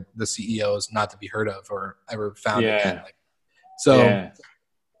later? And the CEO is not to be heard of or ever found again.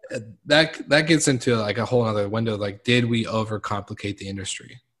 That gets into like a whole other window. Like, did we overcomplicate the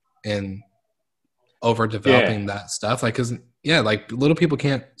industry and overdeveloping that stuff? Like, because like little people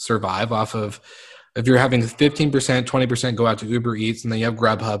can't survive off of, if you're having 15%, 20% go out to Uber Eats, and then you have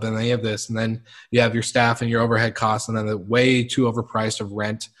Grubhub, and then you have this, and then you have your staff and your overhead costs, and then the way too overpriced of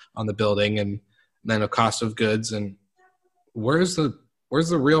rent on the building, and then a cost of goods. And where's the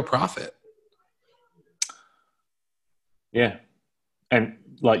real profit? Yeah. And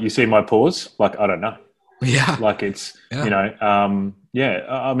like, you see my pause, like, I don't know. Yeah. Like it's, Yeah. you know, yeah,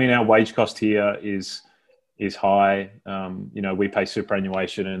 I mean, our wage cost here is high. You know, we pay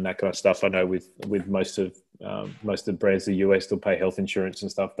superannuation and that kind of stuff. I know with most of the brands, the US, they'll pay health insurance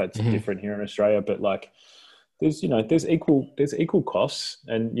and stuff. That's different here in Australia. But like, there's equal costs,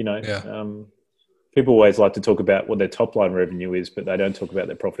 and Yeah. people always like to talk about what their top line revenue is, but they don't talk about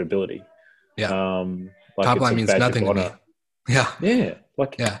their profitability. Yeah. Like, Top it's line a means badge of nothing to me. honor. Yeah. Yeah,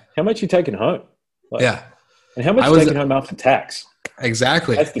 like, Yeah. how much you taking home? Like, Yeah. and how much I you was taking home after tax?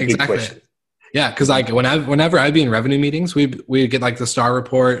 exactly. That's the big question. Yeah, because like whenever I'd be in revenue meetings, we'd get like the star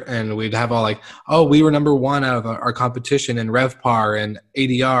report, and we'd have all like, oh, we were number one out of our competition in RevPAR and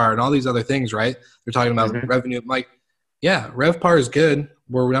ADR and all these other things, right? They're talking about revenue. I'm like, yeah, RevPAR is good.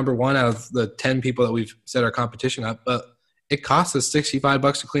 We're number one out of the 10 people that we've set our competition up, but it costs us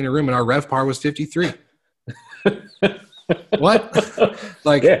 $65 to clean a room, and our RevPAR was 53. What?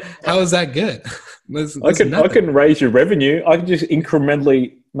 Like, Yeah, how is that good? I can raise your revenue. I can just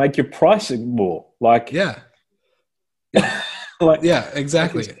incrementally make your pricing more. Like, Yeah. like, Yeah,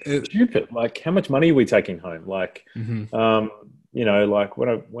 exactly. like, it's stupid. Like, how much money are we taking home? Like, like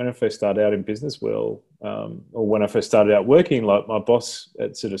when I first started out in business, or when I first started out working, like, my boss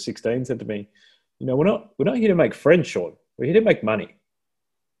at sort of 16 said to me, we're not here to make friends, Sean. We're here to make money.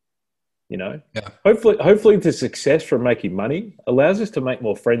 Yeah. Hopefully the success from making money allows us to make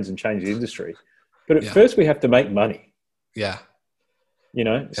more friends and change the industry. But at first we have to make money. Yeah.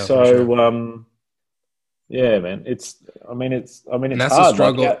 Yeah, so sure. Yeah, man, it's that's hard. The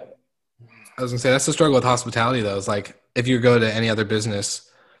struggle. Like, I was gonna say that's the struggle with hospitality, though. Is like, if you go to any other business,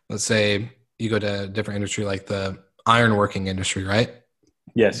 let's say you go to a different industry like the ironworking industry, right?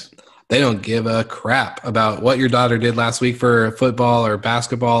 Yes. They don't give a crap about what your daughter did last week for football or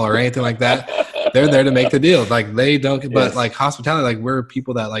basketball or anything like that. They're there to make the deal. Like, they don't. Yes. But like hospitality, like, we're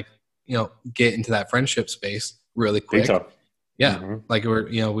people that like, get into that friendship space really quick. Yeah, like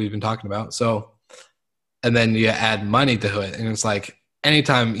we've been talking about. So, and then you add money to it, and it's like,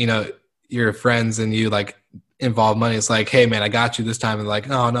 anytime your friends and you like involve money, it's like, hey man, I got you this time, and like,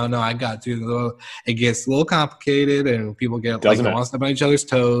 no, I got you. It gets a little complicated, and people get like, don't want to step on each other's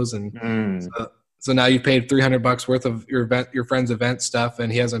toes, and so now you've paid $300 worth of your friend's event stuff, and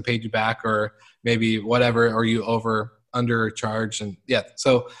he hasn't paid you back, or maybe whatever, or you undercharge, and yeah.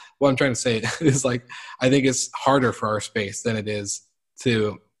 So what I'm trying to say is, like, I think it's harder for our space than it is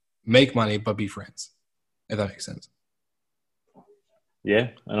to make money but be friends, if that makes sense. Yeah,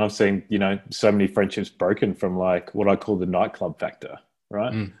 and I've seen so many friendships broken from like what I call the nightclub factor,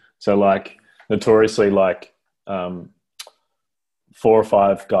 right? So like, notoriously, like 4 or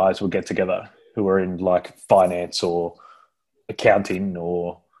 5 guys will get together who are in like finance or accounting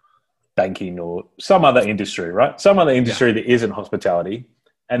or banking or some other industry, right? Some other industry that isn't hospitality,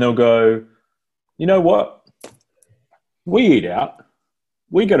 and they'll go, you know what? We eat out.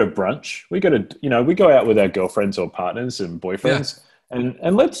 We go to brunch. We go to we go out with our girlfriends or partners and boyfriends,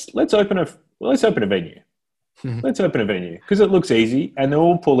 and let's open a venue. Let's open a venue because it looks easy, and they'll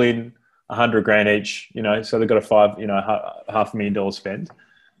all pull in $100,000 each. So they've got a $500,000 spend,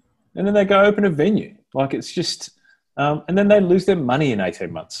 and then they go open a venue. Like, it's just. And then they lose their money in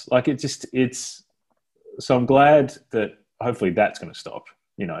 18 months. Like, so I'm glad that hopefully that's going to stop,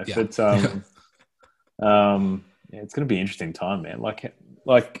 but, it's going to be an interesting time, man. Like,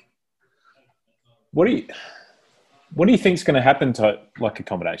 what do you think is going to happen to like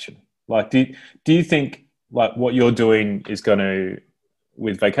accommodation? Like, do you think like what you're doing is going to,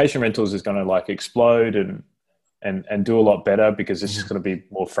 with vacation rentals, is going to like explode and do a lot better because it's just going to be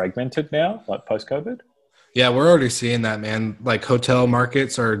more fragmented now, like post-COVID? Yeah, we're already seeing that, man. Like, hotel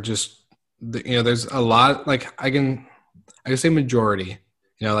markets are just, there's a lot, like, I can say majority,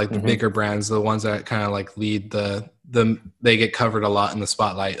 like the bigger brands, the ones that kind of like lead they get covered a lot in the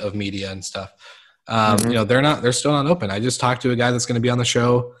spotlight of media and stuff. They're still not open. I just talked to a guy that's going to be on the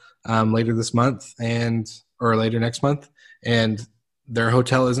show later this month or later next month, and their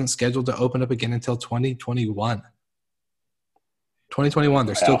hotel isn't scheduled to open up again until 2021. 2021,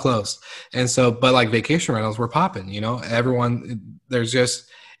 they're still closed. And so, but like vacation rentals were popping, everyone,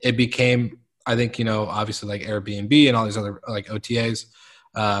 it became, I think, obviously like Airbnb and all these other like OTAs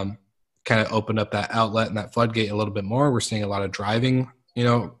kind of opened up that outlet and that floodgate a little bit more. We're seeing a lot of driving,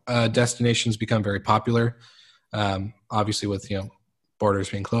 destinations become very popular. Obviously with, borders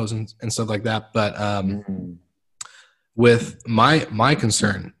being closed and stuff like that. But with my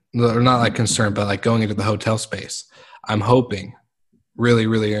concern, or not like concern, but like going into the hotel space, I'm hoping,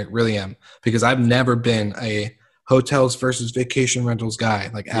 really am, because I've never been a hotels versus vacation rentals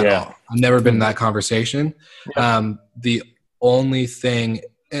guy, like at Yeah. all. I've never been in that conversation. Yeah. The only thing,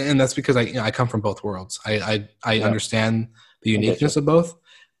 and that's because I come from both worlds. I understand the uniqueness of both,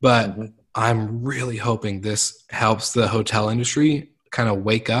 but I'm really hoping this helps the hotel industry kind of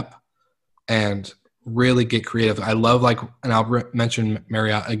wake up and really get creative. I love, like, and I'll mention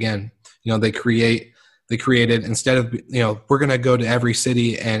Marriott again. They created, instead of, we're going to go to every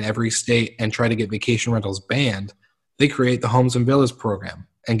city and every state and try to get vacation rentals banned, they create the Homes and Villas program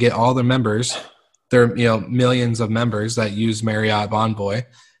and get all their members, their millions of members that use Marriott Bonvoy,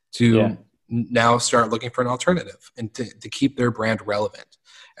 to now start looking for an alternative and to keep their brand relevant.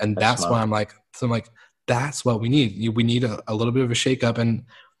 And that's why I'm like, that's what we need. We need a little bit of a shakeup. And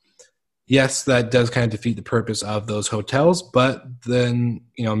yes, that does kind of defeat the purpose of those hotels, but then,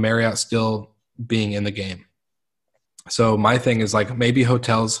 Marriott still being in the game. So my thing is, like, maybe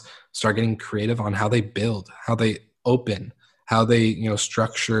hotels start getting creative on how they build, how they open, how they,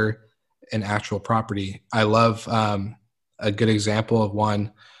 structure an actual property. I love a good example of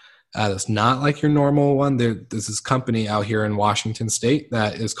one that's not like your normal one. There's this company out here in Washington State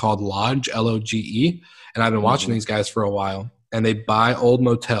that is called Lodge, Loge. And I've been watching these guys for a while, and they buy old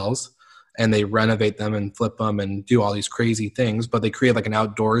motels and they renovate them and flip them and do all these crazy things, but they create like an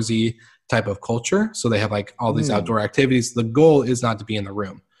outdoorsy type of culture. So they have like all these outdoor activities. The goal is not to be in the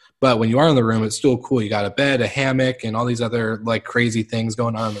room, but when you are in the room, it's still cool. You got a bed, a hammock, and all these other like crazy things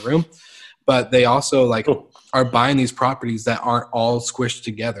going on in the room. But they also are buying these properties that aren't all squished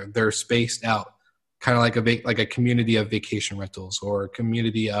together. They're spaced out, kind of like a community of vacation rentals or a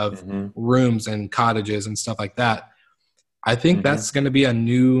community of rooms and cottages and stuff like that. I think that's going to be a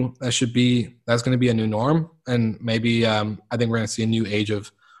new norm. And maybe I think we're going to see a new age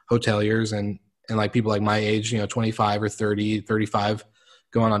of hoteliers and like people like my age, 25 or 30, 35,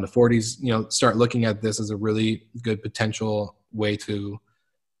 going on to 40s, start looking at this as a really good potential way to,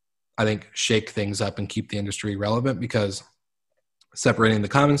 I think, shake things up and keep the industry relevant, because separating the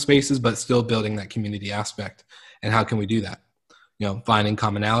common spaces, but still building that community aspect. And how can we do that? Finding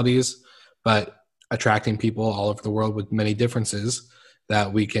commonalities, but attracting people all over the world with many differences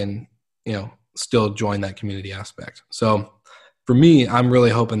that we can, still join that community aspect. So for me, I'm really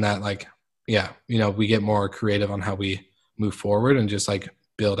hoping that we get more creative on how we move forward and just like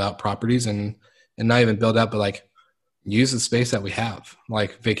build out properties and not even build out, but like use the space that we have.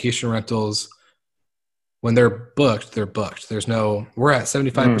 Like vacation rentals, when they're booked, they're booked. We're at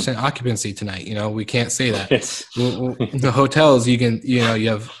 75% occupancy tonight. We can't say that. Yes. The hotels, you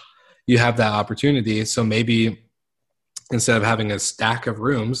have that opportunity. So maybe instead of having a stack of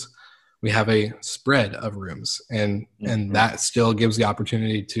rooms, we have a spread of rooms, and that still gives the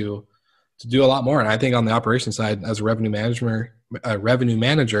opportunity to do a lot more. And I think on the operations side, as a revenue manager,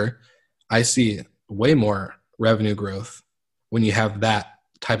 I see way more revenue growth when you have that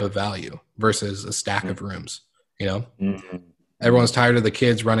type of value versus a stack of rooms. Everyone's tired of the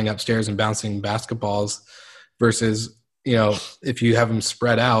kids running upstairs and bouncing basketballs versus, if you have them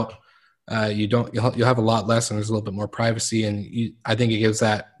spread out, you'll have a lot less, and there's a little bit more privacy. And I think it gives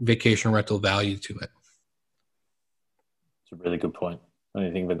that vacation rental value to it. It's a really good point. I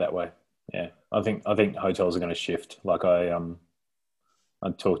didn't think of it that way. Yeah. I think hotels are going to shift. Like I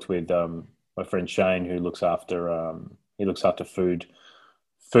talked with my friend Shane, who looks after food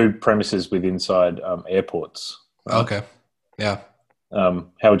premises with inside airports. Right? Okay. Yeah. How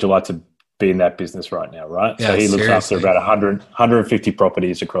would you like to be in that business right now? Right. Yeah, so he looks after about 150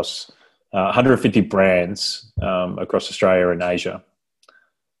 properties across 150 brands across Australia and Asia.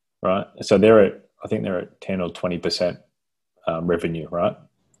 Right. So I think they're at 10 or 20% revenue, right?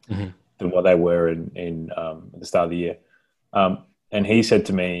 Than what they were in at the start of the year. And he said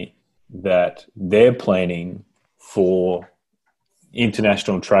to me that they're planning for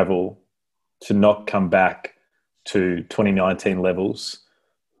international travel to not come back to 2019 levels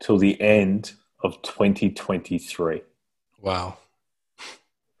till the end of 2023. Wow.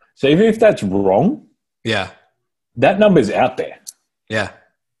 So even if that's wrong, that number's out there. Yeah.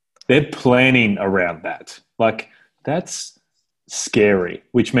 They're planning around that. Like, that's scary,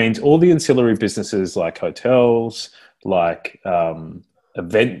 which means all the ancillary businesses like hotels, like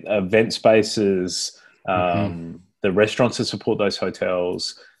event spaces, the restaurants that support those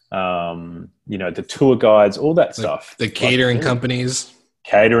hotels, the tour guides, all that stuff. The catering companies.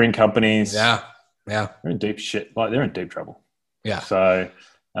 Catering companies. Yeah. Yeah. They're in deep shit. Like, they're in deep trouble. Yeah. So,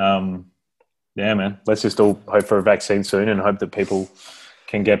 man, let's just all hope for a vaccine soon and hope that people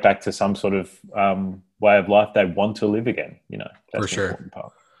can get back to some sort of way of life they want to live again. That's for the sure. important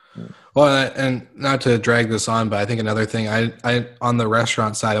part. Well, and not to drag this on, but I think another thing I on the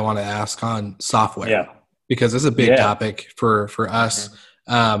restaurant side, I want to ask on software. Yeah. because it's a big topic for us.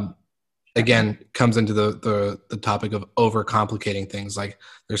 Again, comes into the topic of overcomplicating things. Like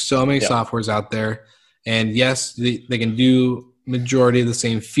there's so many softwares out there, and yes, they can do majority of the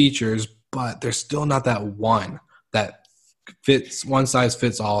same features, but there's still not that one that fits one size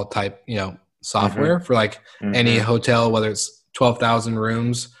fits all type, software for like any hotel, whether it's 12,000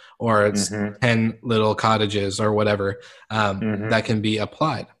 rooms or it's 10 little cottages or whatever, that can be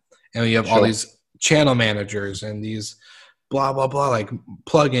applied. And you have all these channel managers and these blah, blah, blah, like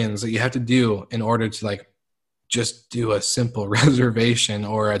plugins that you have to do in order to like just do a simple reservation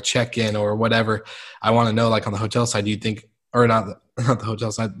or a check-in or whatever. I want to know, like on the hotel side, do you think, or not the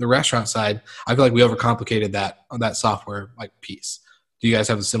hotel side, the restaurant side, I feel like we overcomplicated that software like piece. Do you guys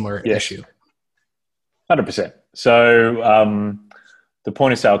have a similar issue? 100%. So the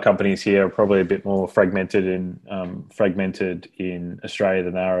point of sale companies here are probably a bit more fragmented in Australia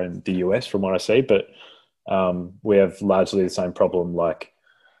than they are in the US, from what I see. But we have largely the same problem. Like,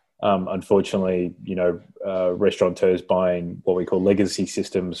 unfortunately, restaurateurs buying what we call legacy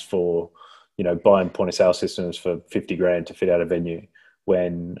systems for, buying point of sale systems for $50,000 to fit out a venue,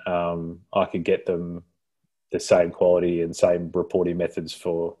 when I could get them the same quality and same reporting methods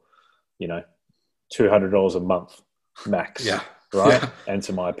for, $200 a month max. Yeah. Right. Yeah. And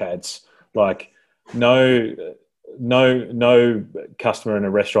some iPads. Like no customer in a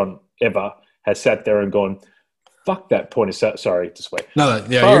restaurant ever has sat there and gone, fuck that point of sale. Sorry, just wait. No,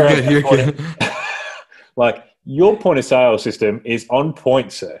 yeah, you're good. Like your point of sale system is on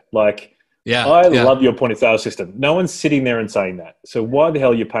point, sir. Like, I love your point of sale system. No one's sitting there and saying that. So why the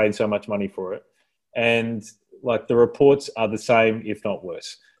hell are you paying so much money for it? And like the reports are the same, if not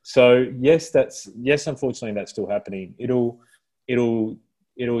worse. So yes, unfortunately that's still happening. It'll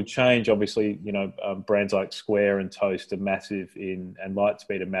change. Obviously, brands like Square and Toast are massive and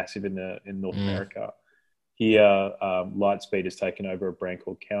Lightspeed are massive in North America. Here, Lightspeed has taken over a brand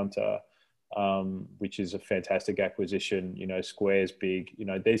called Counter, which is a fantastic acquisition. Square's big.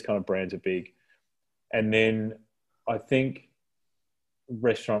 These kind of brands are big. And then I think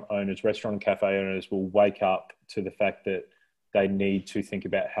restaurant and cafe owners will wake up to the fact that they need to think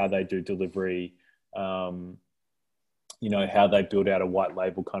about how they do delivery, how they build out a white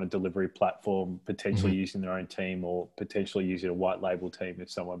label kind of delivery platform, potentially using their own team or potentially using a white label team if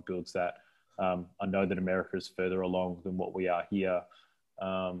someone builds that. I know that America is further along than what we are here.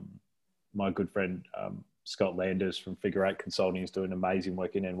 My good friend, Scott Landers from Figure Eight Consulting, is doing amazing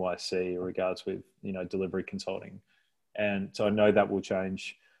work in NYC in regards with, delivery consulting. And so I know that will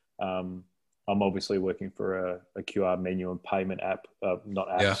change. I'm obviously working for a QR menu and payment app,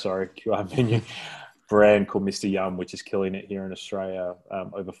 QR menu brand called Mr. Yum, which is killing it here in Australia.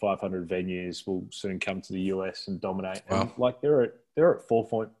 Over 500 venues will soon come to the US and dominate. Wow. And like they're at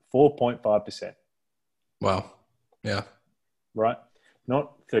 4.5%. Wow. Yeah. Right.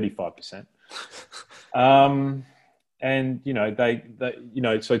 Not 35%. And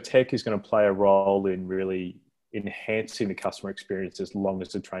so tech is going to play a role in really enhancing the customer experience as long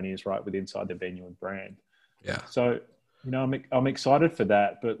as the training is right with inside the venue and brand. Yeah. So, I'm excited for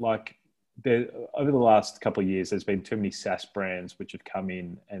that, but like over the last couple of years, there's been too many SaaS brands which have come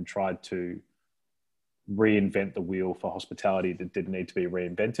in and tried to reinvent the wheel for hospitality that didn't need to be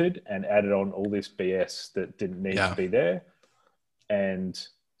reinvented and added on all this BS that didn't need to be there. And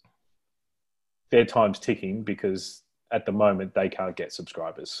their time's ticking because at the moment they can't get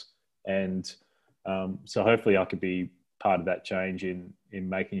subscribers. And so hopefully I could be part of that change in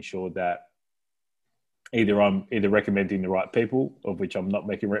making sure that I'm recommending the right people, of which I'm not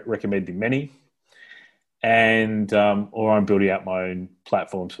recommending many, and or I'm building out my own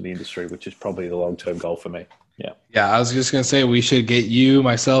platforms for the industry, which is probably the long-term goal for me. Yeah. Yeah. I was just going to say, we should get you,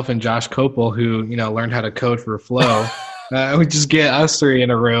 myself, and Josh Copel, who, learned how to code for Flow. We just get us three in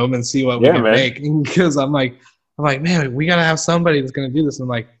a room and see what we can make. Because I'm like, man, we got to have somebody that's going to do this. I'm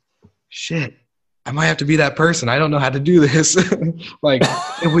like, shit, I might have to be that person. I don't know how to do this. Like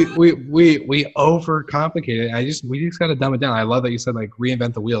we overcomplicate it. We just got to dumb it down. I love that you said like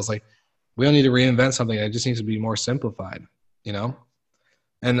reinvent the wheels. Like we don't need to reinvent something. It just needs to be more simplified, And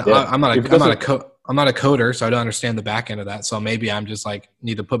I'm not a coder, so I don't understand the back end of that. So maybe I'm just like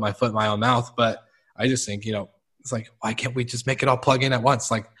need to put my foot in my own mouth. But I just think, it's like, why can't we just make it all plug in at once?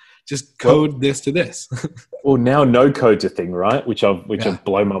 Like just code this to this. Well, now no code's a thing, right? Which have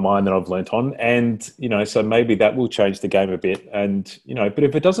blown my mind that I've learnt on. And, so maybe that will change the game a bit. And, but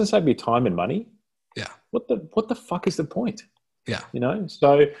if it doesn't save me time and money, what the fuck is the point? Yeah.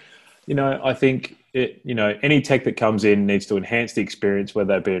 So, I think any tech that comes in needs to enhance the experience,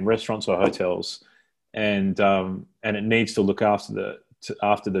 whether that be in restaurants or hotels. And it needs to look after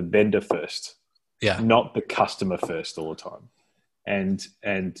the vendor first. Yeah. not the customer first all the time. And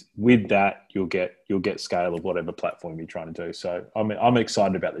with that, you'll get scale of whatever platform you're trying to do. So I'm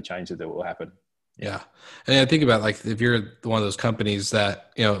excited about the changes that will happen. Yeah. And I think about like, if you're one of those companies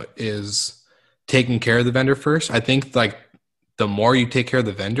that, is taking care of the vendor first, I think like the more you take care of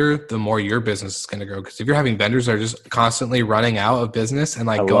the vendor, the more your business is going to grow. Because if you're having vendors that are just constantly running out of business and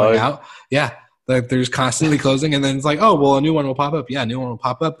like going out, like they're just constantly closing, and then it's like, oh, well, a new one will pop up. Yeah, a new one will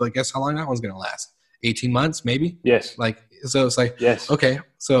pop up, but guess how long that one's going to last? 18 months, maybe? Yes. Like, so it's like, yes. Okay,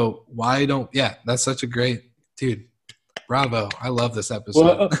 so why don't, that's such a great, dude, bravo. I love this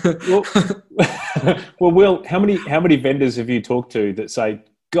episode. Well, Will, how many vendors have you talked to that say,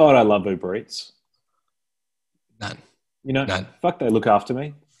 God, I love Uber Eats? None. None. Fuck, they look after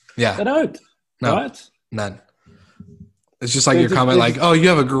me. Yeah. They don't. No, right? None. It's just like your comment, like, oh, you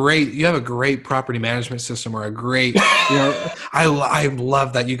have a great property management system, or a great, I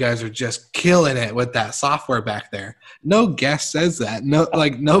love that you guys are just killing it with that software back there. No guest says that. No,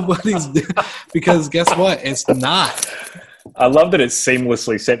 like nobody's, because guess what? It's not. I love that it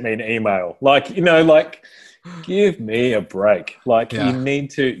seamlessly sent me an email. Like, give me a break. Like you need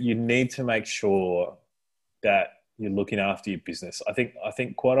to make sure that you're looking after your business. I think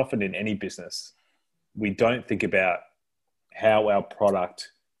quite often in any business, we don't think about how our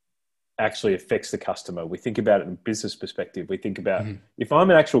product actually affects the customer. We think about it in a business perspective. We think about, if I'm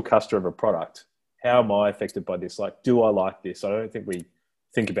an actual customer of a product, how am I affected by this? Like, do I like this? I don't think we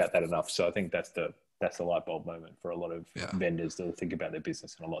think about that enough. So I think that's the light bulb moment for a lot of vendors that think about their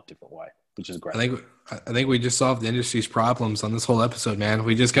business in a lot different way, which is great. I think we just solved the industry's problems on this whole episode, man.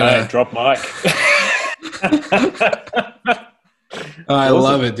 We just gotta drop mic. I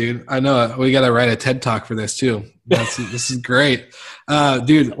love it, dude. I know we got to write a TED Talk for this too. This is great,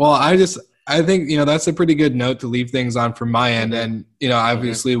 dude. Well, I think that's a pretty good note to leave things on from my end, and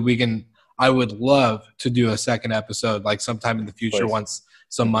obviously I would love to do a second episode, like sometime in the future. Please. Once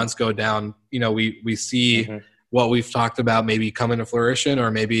some months go down, we see what we've talked about maybe come into fruition,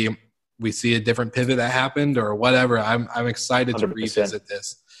 or maybe we see a different pivot that happened, or whatever. I'm excited 100%. To revisit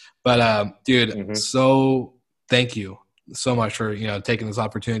this, but dude, so thank you so much for taking this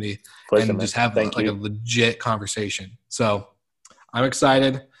opportunity. Pleasure, and just have a legit conversation. So I'm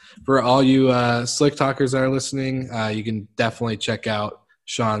excited. For all you slick talkers that are listening, you can definitely check out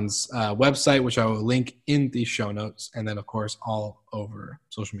Sean's website, which I will link in the show notes, and then of course all over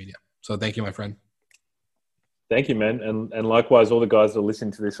social media. So thank you, my friend. Thank you, man, and likewise, all the guys that are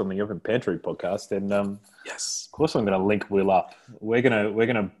listening to this on the Open Pantry podcast. And yes, of course, I'm going to link Will up. We're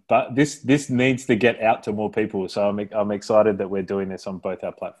gonna, but this needs to get out to more people. So I'm excited that we're doing this on both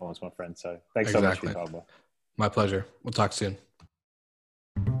our platforms, my friend. So thanks so much for your time, Will. My pleasure. We'll talk soon.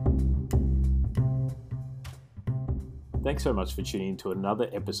 Thanks so much for tuning in to another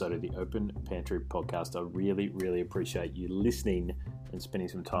episode of the Open Pantry podcast. I really, really appreciate you listening and spending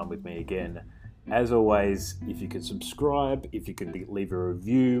some time with me again. As always, if you could subscribe, if you could leave a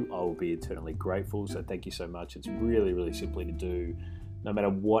review, I will be eternally grateful. So thank you so much. It's really, really simply to do, no matter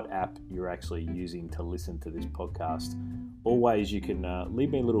what app you're actually using to listen to this podcast. Always, you can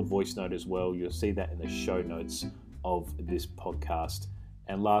leave me a little voice note as well. You'll see that in the show notes of this podcast.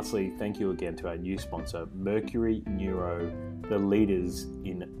 And lastly, thank you again to our new sponsor, Mercury Neuro, the leaders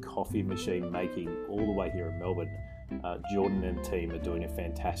in coffee machine making all the way here in Melbourne. Jordan and team are doing a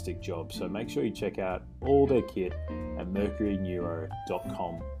fantastic job. So make sure you check out all their kit at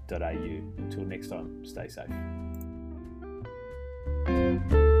mercuryneuro.com.au. Until next time, stay safe.